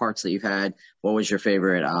parts that you've had, what was your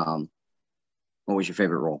favorite? What was your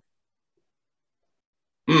favorite role?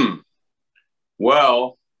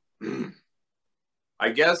 Well, I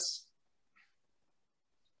guess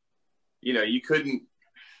you couldn't.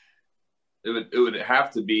 It would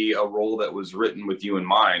have to be a role that was written with you in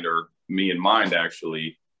mind, or me in mind,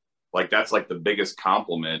 actually. Like that's like the biggest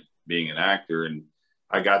compliment being an actor. And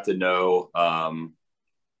I got to know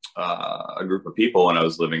a group of people when I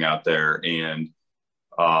was living out there, and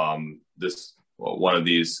one of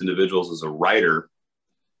these individuals is a writer,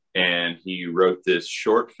 and he wrote this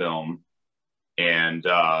short film, and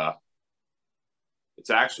it's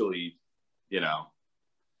actually,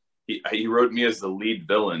 he wrote me as the lead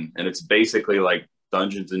villain, and it's basically like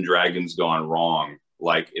Dungeons and Dragons gone wrong,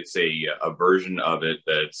 like it's a version of it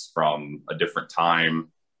that's from a different time.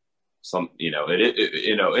 And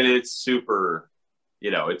it's super,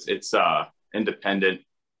 it's independent.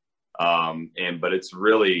 But it's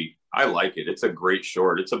really, I like it. It's a great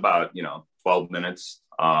short. It's about, 12 minutes.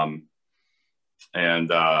 I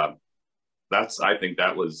think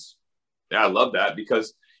that was, I love that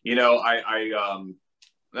because, that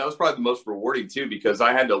was probably the most rewarding too, because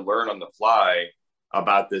I had to learn on the fly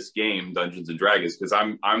about this game, Dungeons and Dragons, because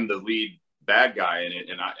I'm the lead bad guy in it,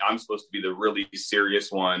 and I'm supposed to be the really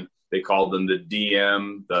serious one. They called them the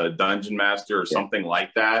DM, the Dungeon Master, or something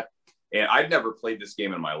like that. And I'd never played this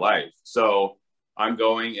game in my life, so I'm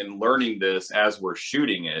going and learning this as we're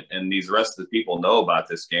shooting it. And these rest of the people know about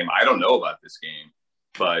this game. I don't know about this game,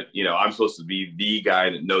 but I'm supposed to be the guy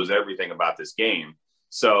that knows everything about this game.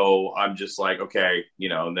 So I'm just like, okay,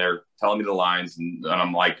 and they're telling me the lines and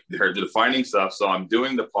I'm like, they're defining stuff. So I'm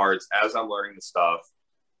doing the parts as I'm learning the stuff.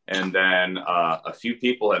 And then a few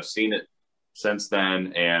people have seen it since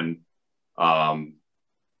then. And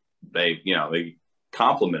they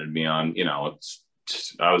complimented me on,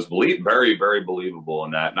 I was very, very believable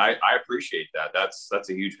in that. And I appreciate that. That's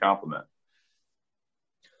a huge compliment.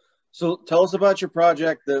 So tell us about your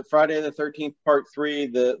project, the Friday the 13th Part 3,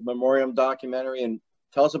 the Memoriam documentary, and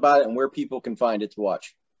tell us about it and where people can find it to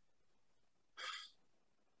watch.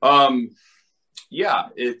 Yeah,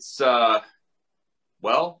 it's,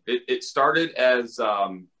 it started as,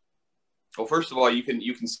 first of all, you can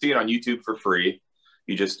see it on YouTube for free.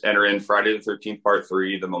 You just enter in Friday the 13th Part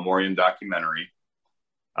 3, the Memoriam documentary.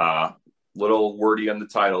 Little wordy on the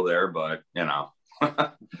title there, but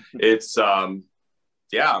it's, I'm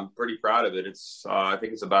pretty proud of it. It's, I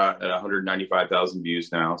think it's about 195,000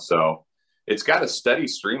 views now. So it's got a steady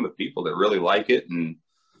stream of people that really like it. And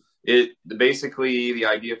basically the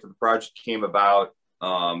idea for the project came about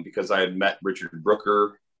because I had met Richard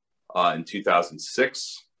Brooker in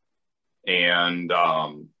 2006. And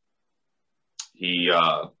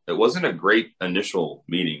it wasn't a great initial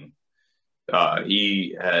meeting.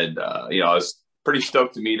 He had, I was pretty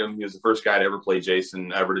stoked to meet him. He was the first guy to ever play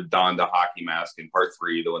Jason, ever to don the hockey mask in Part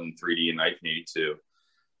 3, the one in 3D in 1982.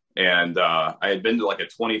 And I had been to like a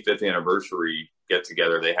 25th anniversary get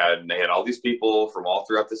together. They had all these people from all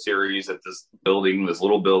throughout the series at this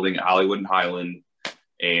little building at Hollywood and Highland.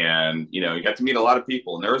 And, you got to meet a lot of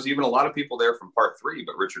people. And there was even a lot of people there from Part 3,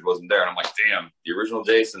 but Richard wasn't there. And I'm like, damn, the original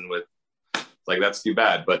Jason that's too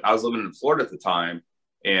bad. But I was living in Florida at the time.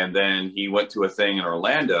 And then he went to a thing in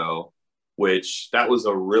Orlando, which that was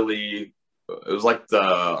it was like the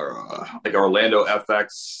Orlando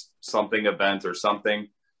FX something event or something.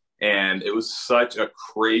 And it was such a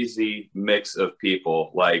crazy mix of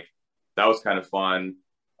people. Like, that was kind of fun.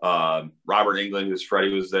 Robert Englund, who's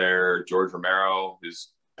Freddy, was there. George Romero,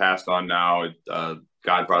 who's passed on now,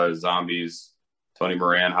 Godfather of Zombies. Tony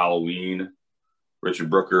Moran, Halloween.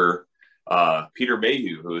 Richard Brooker. Peter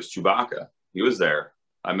Mayhew, who was Chewbacca. He was there.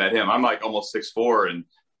 I met him. I'm like almost 6'4", and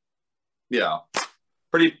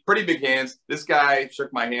pretty big hands. This guy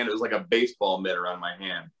shook my hand. It was like a baseball mitt around my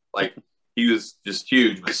hand. Like, he was just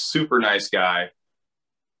huge, but super nice guy.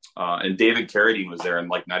 And David Carradine was there, and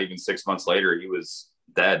like not even 6 months later, he was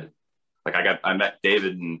dead. Like, I met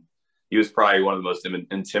David, and he was probably one of the most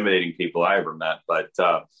intimidating people I ever met. But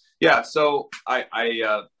so I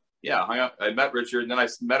hung out. I met Richard, and then I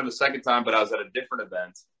met him a second time, but I was at a different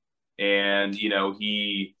event. And,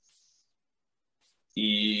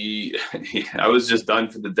 I was just done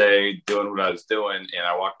for the day doing what I was doing. And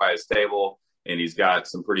I walked by his table, and he's got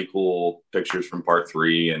some pretty cool pictures from Part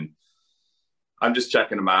 3. And I'm just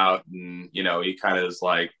checking him out. And, he kind of is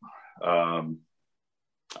like, I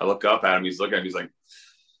look up at him. He's looking at me. He's like,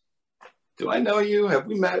 do I know you? Have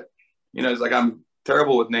we met? He's like, I'm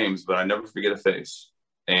terrible with names, but I never forget a face.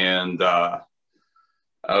 And I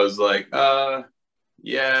was like,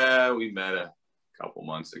 yeah, we met a couple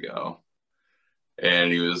months ago.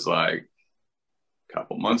 And he was like, a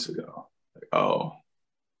couple months ago. Like, oh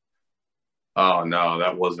no,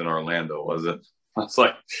 that wasn't Orlando, was it? I was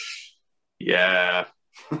like, yeah.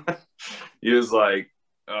 He was like,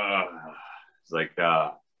 hey,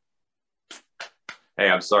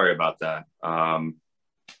 I'm sorry about that. I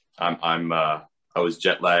was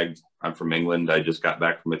jet lagged. I'm from England. I just got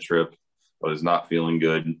back from a trip. I was not feeling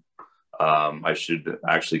good. I should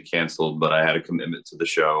actually canceled, but I had a commitment to the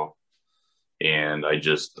show, and I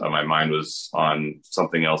just, my mind was on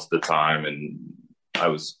something else at the time, and I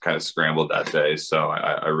was kind of scrambled that day. So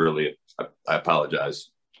I really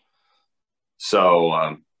apologize. So,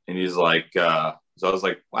 and he's like, so I was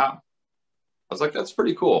like, wow. I was like, that's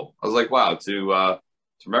pretty cool. I was like, wow, to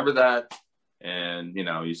remember that. And,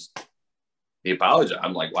 he apologized.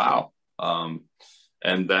 I'm like, wow.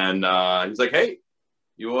 And then he's like, hey,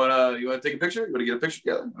 you wanna take a picture? You wanna get a picture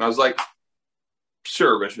together? And I was like,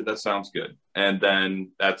 sure, Richard, that sounds good. And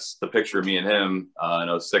then that's the picture of me and him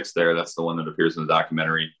in '06 there. That's the one that appears in the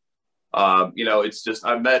documentary. It's just,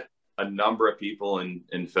 I've met a number of people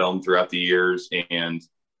in film throughout the years, and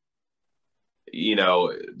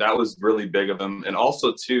that was really big of him. And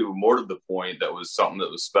also too, more to the point, that was something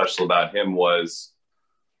that was special about him was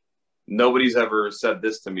nobody's ever said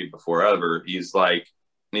this to me before ever. He's like,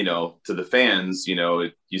 to the fans,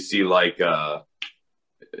 you see like,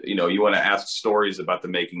 you want to ask stories about the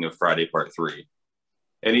making of Friday Part 3.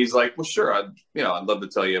 And he's like, well, sure. I'd love to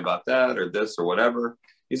tell you about that or this or whatever.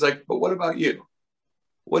 He's like, but what about you?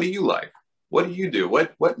 What do you like? What do you do?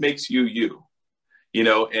 What makes you you?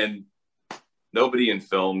 And nobody in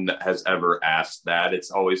film has ever asked that.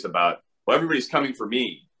 It's always about, well, everybody's coming for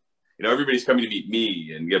me. Everybody's coming to meet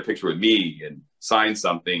me and get a picture with me and sign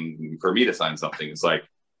something for me to sign something. It's like,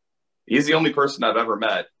 he's the only person I've ever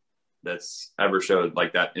met that's ever showed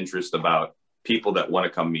like that interest about people that want to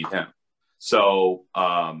come meet him. So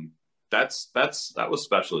that was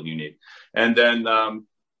special and unique. And then,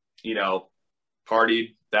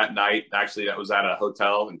 partied that night. Actually, that was at a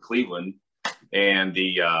hotel in Cleveland, and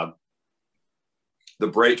the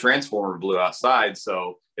bright transformer blew outside.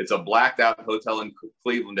 So it's a blacked out hotel in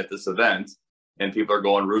Cleveland at this event, and people are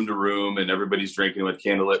going room to room, and everybody's drinking with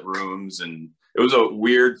candlelit rooms. And it was a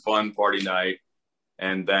weird, fun party night.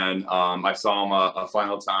 And then I saw him a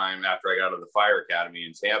final time after I got out of the Fire Academy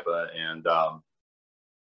in Tampa. And,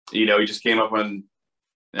 he just came up and,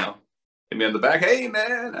 hit me on the back. Hey,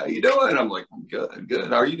 man, how you doing? I'm like, I'm good, good.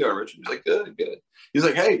 How are you doing, Richard? He's like, good, good. He's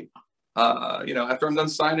like, hey, after I'm done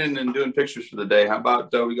signing and doing pictures for the day, how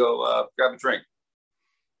about we go grab a drink?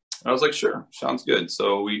 And I was like, sure, sounds good.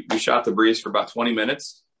 So we shot the breeze for about 20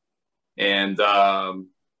 minutes. And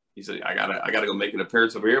he said, I gotta go make an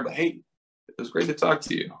appearance over here. But hey, it was great to talk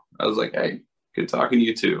to you. I was like, hey, good talking to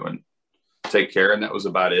you too, and take care. And that was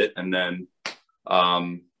about it. And then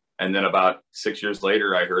about 6 years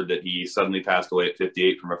later, I heard that he suddenly passed away at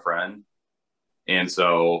 58 from a friend. And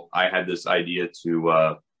so I had this idea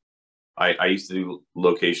to, I used to do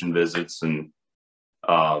location visits, and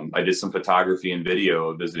I did some photography and video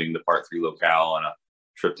of visiting the Part 3 locale on a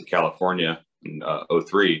trip to California in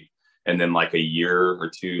 '03. And then like a year or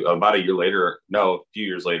two, about a year later, no, a few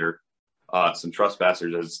years later, some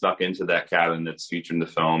trespassers had snuck into that cabin that's featured in the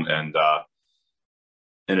film and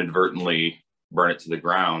inadvertently burn it to the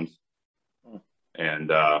ground. And,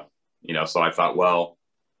 so I thought, well,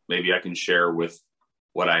 maybe I can share with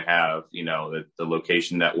what I have, the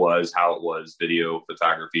location that was, how it was, video,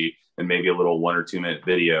 photography, and maybe a little 1 or 2 minute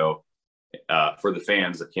video for the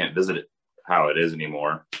fans that can't visit it, how it is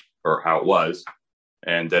anymore, or how it was,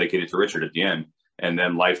 and dedicate it to Richard at the end. And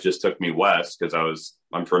then life just took me west, because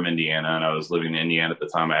I'm from Indiana, and I was living in Indiana at the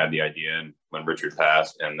time I had the idea, and when Richard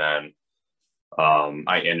passed. And then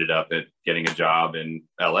I ended up getting a job in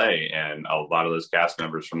LA, and a lot of those cast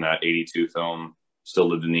members from that '82 film still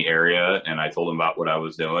lived in the area. And I told them about what I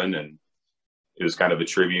was doing, and it was kind of a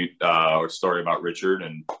tribute or story about Richard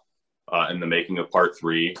and the making of Part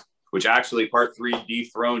 3, which actually Part 3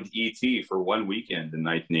 dethroned E.T. for one weekend in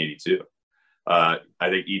 1982. I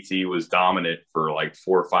think E.T. was dominant for like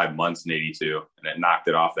 4 or 5 months in '82, and it knocked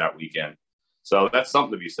it off that weekend. So that's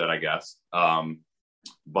something to be said, I guess.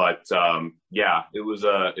 Yeah, it was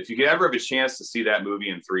if you could ever have a chance to see that movie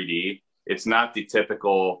in 3D, it's not the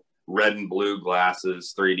typical red and blue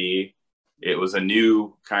glasses 3D. It was a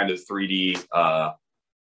new kind of 3D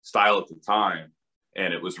style at the time,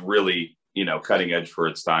 and it was really, cutting edge for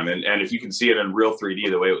its time. And if you can see it in real 3D,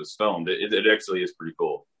 the way it was filmed, it actually is pretty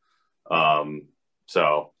cool.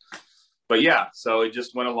 So it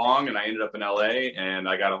just went along, and I ended up in LA, and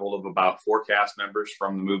I got a hold of about 4 cast members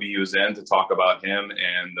from the movie he was in to talk about him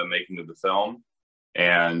and the making of the film.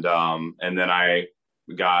 And then I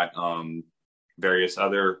got various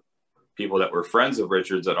other people that were friends of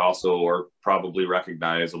Richard's that also are probably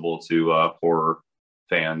recognizable to horror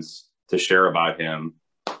fans to share about him.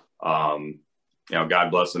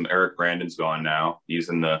 God bless him. Eric Brandon's gone now. He's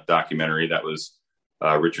in the documentary. That was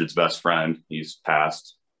Richard's best friend. He's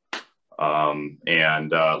passed.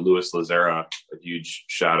 And Louis Lazara, a huge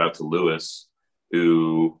shout out to Louis,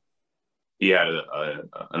 who he had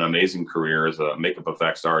an amazing career as a makeup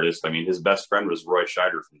effects artist. I mean, his best friend was Roy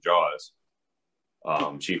Scheider from Jaws,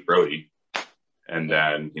 Chief Brody, and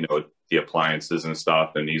then, the appliances and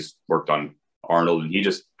stuff. And he's worked on Arnold, and he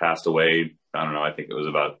just passed away. I don't know. I think it was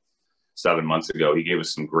about 7 months ago. He gave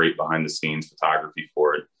us some great behind the scenes photography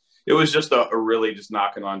for it. It was just a really just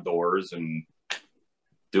knocking on doors and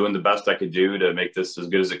doing the best I could do to make this as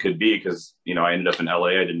good as it could be. Cause I ended up in LA.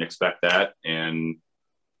 I didn't expect that. And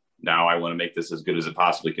now I want to make this as good as it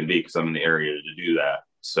possibly can be because I'm in the area to do that.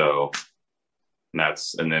 So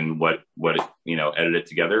and then edit it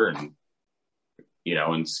together and,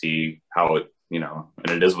 and see how it, and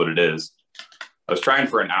it is what it is. I was trying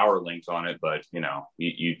for an hour length on it, but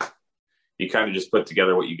you kind of just put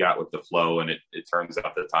together what you got with the flow, and it turns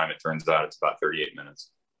out it's about 38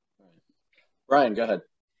 minutes. Brian, go ahead.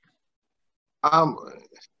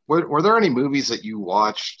 Were there any movies that you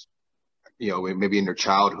watched, maybe in your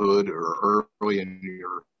childhood or early in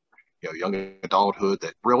your young adulthood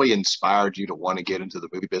that really inspired you to want to get into the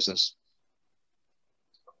movie business?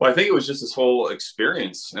 Well, I think it was just this whole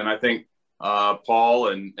experience. And I think Paul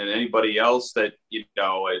and anybody else that,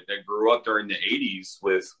 that grew up during the 80s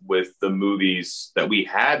with the movies that we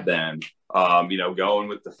had then, going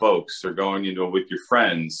with the folks or going, with your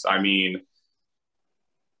friends. I mean,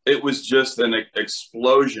 it was just an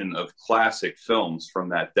explosion of classic films from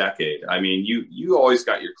that decade. I mean, you always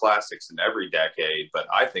got your classics in every decade, but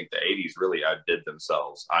I think the 80s really outdid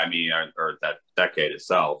themselves. I mean, or that decade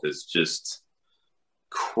itself is just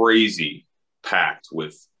crazy packed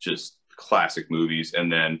with just classic movies.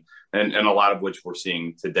 And then, and a lot of which we're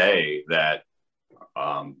seeing today that,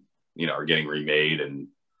 are getting remade and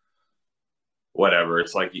whatever.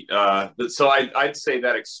 It's like, so I'd say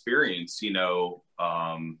that experience,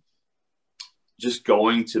 just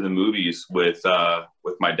going to the movies with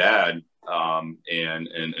my dad, and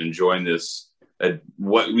enjoying this,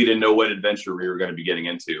 what we didn't know what adventure we were going to be getting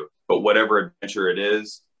into, but whatever adventure it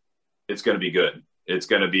is, it's going to be good. It's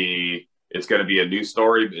going to be a new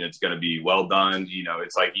story, and it's going to be well done.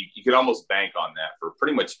 It's like you could almost bank on that for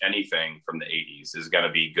pretty much anything from the 80s is going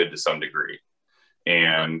to be good to some degree.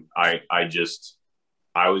 And I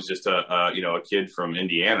was just a kid from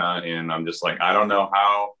Indiana, and I'm just like, I don't know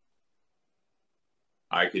how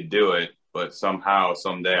I could do it, but somehow,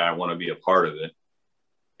 someday I want to be a part of it.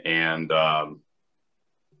 And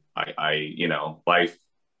life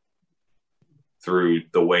through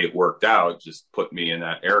the way it worked out just put me in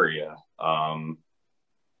that area. And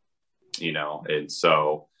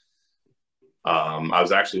so I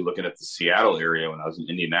was actually looking at the Seattle area when I was in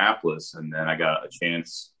Indianapolis, and then I got a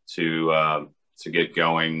chance to get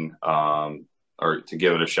going, or to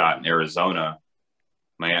give it a shot in Arizona.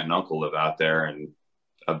 My aunt and uncle live out there, and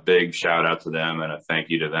a big shout out to them and a thank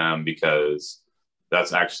you to them, because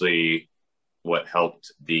that's actually what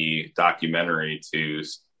helped the documentary to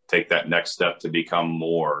take that next step to become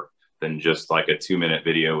more than just like a 2-minute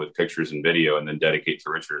video with pictures and video and then dedicate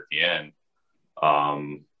to Richard at the end.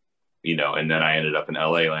 And then I ended up in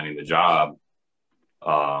LA landing the job,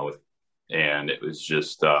 and it was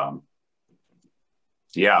just, so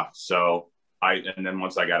and then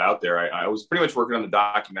once I got out there, I was pretty much working on the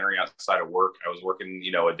documentary outside of work. I was working,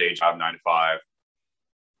 a day job, 9 to 5,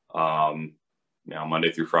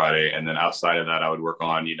 Monday through Friday. And then outside of that, I would work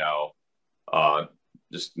on,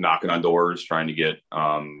 just knocking on doors, trying to get,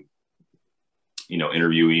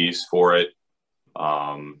 interviewees for it.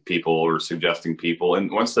 People were suggesting people.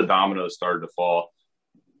 And once the dominoes started to fall,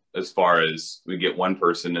 as far as we get one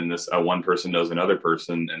person and this one person knows another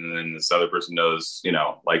person, and then this other person knows,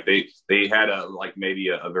 like they had maybe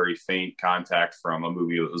a very faint contact from a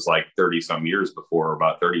movie that was like 30 some years before, or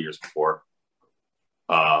about 30 years before.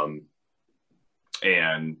 And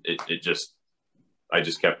I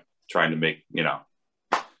just kept trying to make,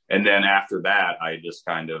 and then after that, I just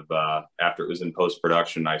kind of, after it was in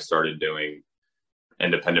post-production, I started doing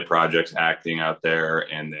independent projects, acting out there.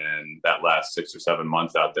 And then that last 6 or 7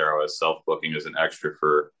 months out there, I was self-booking as an extra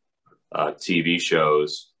for TV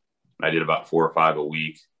shows. I did about 4 or 5 a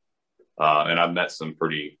week. And I've met some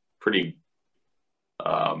pretty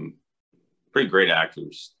great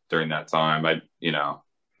actors during that time.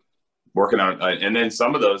 Working on it. And then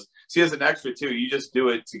some of those, see, as an extra too, you just do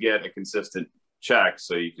it to get a consistent check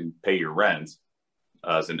so you can pay your rent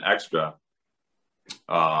as an extra.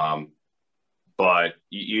 But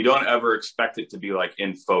you don't ever expect it to be like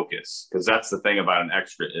in focus, because that's the thing about an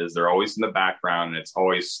extra is they're always in the background, and it's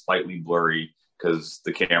always slightly blurry because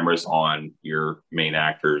the camera's on your main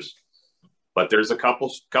actors. But there's a couple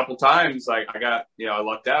times I got, I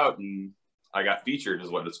lucked out and I got featured, is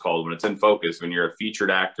what it's called when it's in focus, when you're a featured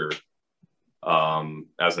actor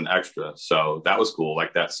as an extra. So that was cool,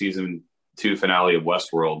 like that season 2 finale of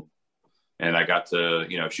Westworld. And I got to,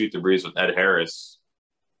 shoot the breeze with Ed Harris.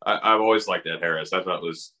 I've always liked Ed Harris. I thought it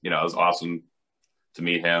was, it was awesome to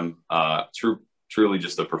meet him. Truly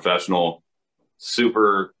just a professional,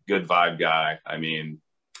 super good vibe guy. I mean,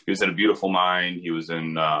 he was in A Beautiful Mind. He was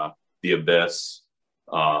in The Abyss.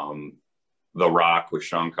 The Rock with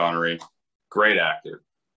Sean Connery. Great actor.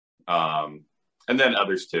 And then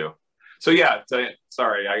others too. So yeah,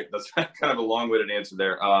 sorry, that's kind of a long-winded answer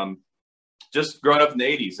there. Just growing up in the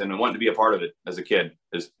 80s and wanting to be a part of it as a kid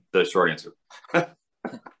is the short answer.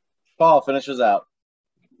 Paul finishes out.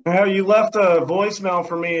 Well, you left a voicemail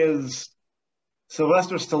for me as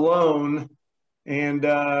Sylvester Stallone, and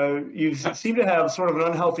you seem to have sort of an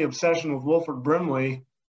unhealthy obsession with Wilford Brimley.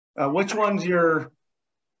 Which one's your?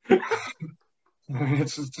 Damn it!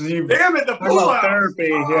 The pull-out therapy.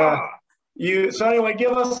 Yeah. So anyway,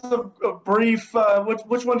 give us a brief.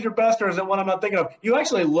 Which one's your best, or is it one I'm not thinking of? You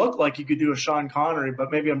actually look like you could do a Sean Connery, but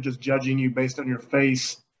maybe I'm just judging you based on your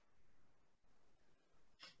face.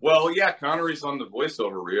 Well, yeah, Connery's on the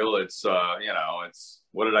voiceover reel. It's it's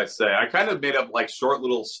what did I say? I kind of made up like short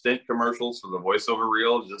little stint commercials for the voiceover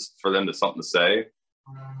reel just for them to something to say.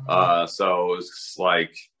 So it was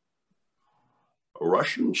like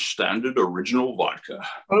Russian standard original vodka.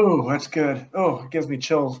 Oh, that's good. Oh, it gives me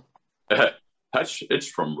chills. It's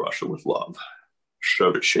from Russia with love.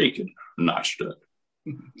 Serve it shaken, not stirred.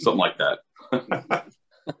 Something like that.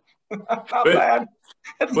 Not bad.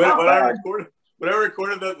 It's not bad. When I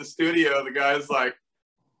recorded that in the studio, the guy's like,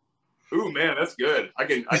 "Ooh, man, that's good. I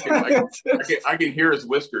can hear his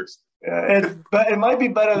whiskers." But it might be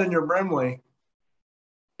better than your Brimley.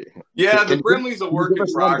 Yeah, the Brimley's a work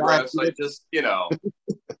in progress. I just,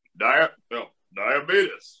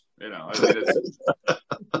 diabetes.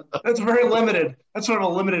 That's very limited. That's sort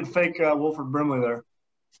of a limited fake Wilford Brimley there.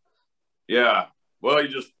 Yeah. Well,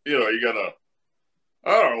 you gotta. I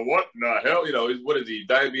don't know what in the hell. What is he?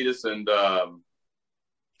 Diabetes and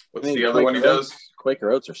what's the other one he does?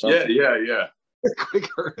 Quaker Oats or something. Yeah.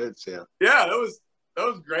 Quaker Oats, yeah. Yeah, that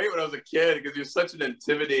was great when I was a kid because he was such an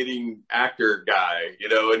intimidating actor guy,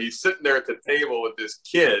 and he's sitting there at the table with this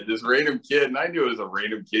random kid, and I knew it was a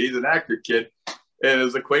random kid. He's an actor kid, and it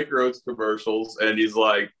was the Quaker Oats commercials, and he's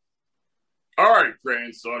like, "All right,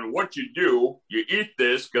 grandson, what you do, you eat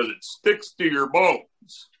this because it sticks to your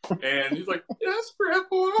bones." And he's like, "Yes,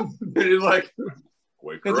 Grandpa." And he's like,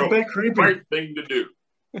 "Quaker Oats, it's a bit creepy. Right thing to do."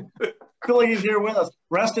 I feel like he's here with us.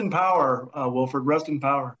 Rest in power, Wilford. Rest in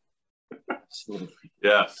power.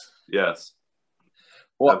 Yes.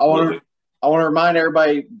 Well, I want to remind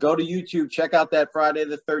everybody, go to YouTube, check out that Friday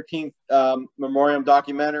the 13th Memoriam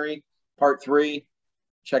documentary, part 3.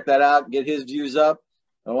 Check that out, get his views up.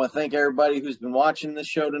 I want to thank everybody who's been watching this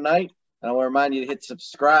show tonight. And I want to remind you to hit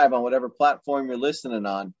subscribe on whatever platform you're listening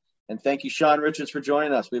on. And thank you, Sean Richards, for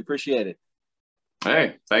joining us. We appreciate it.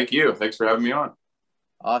 Hey, thank you. Thanks for having me on.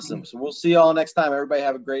 Awesome. So we'll see you all next time. Everybody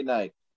have a great night.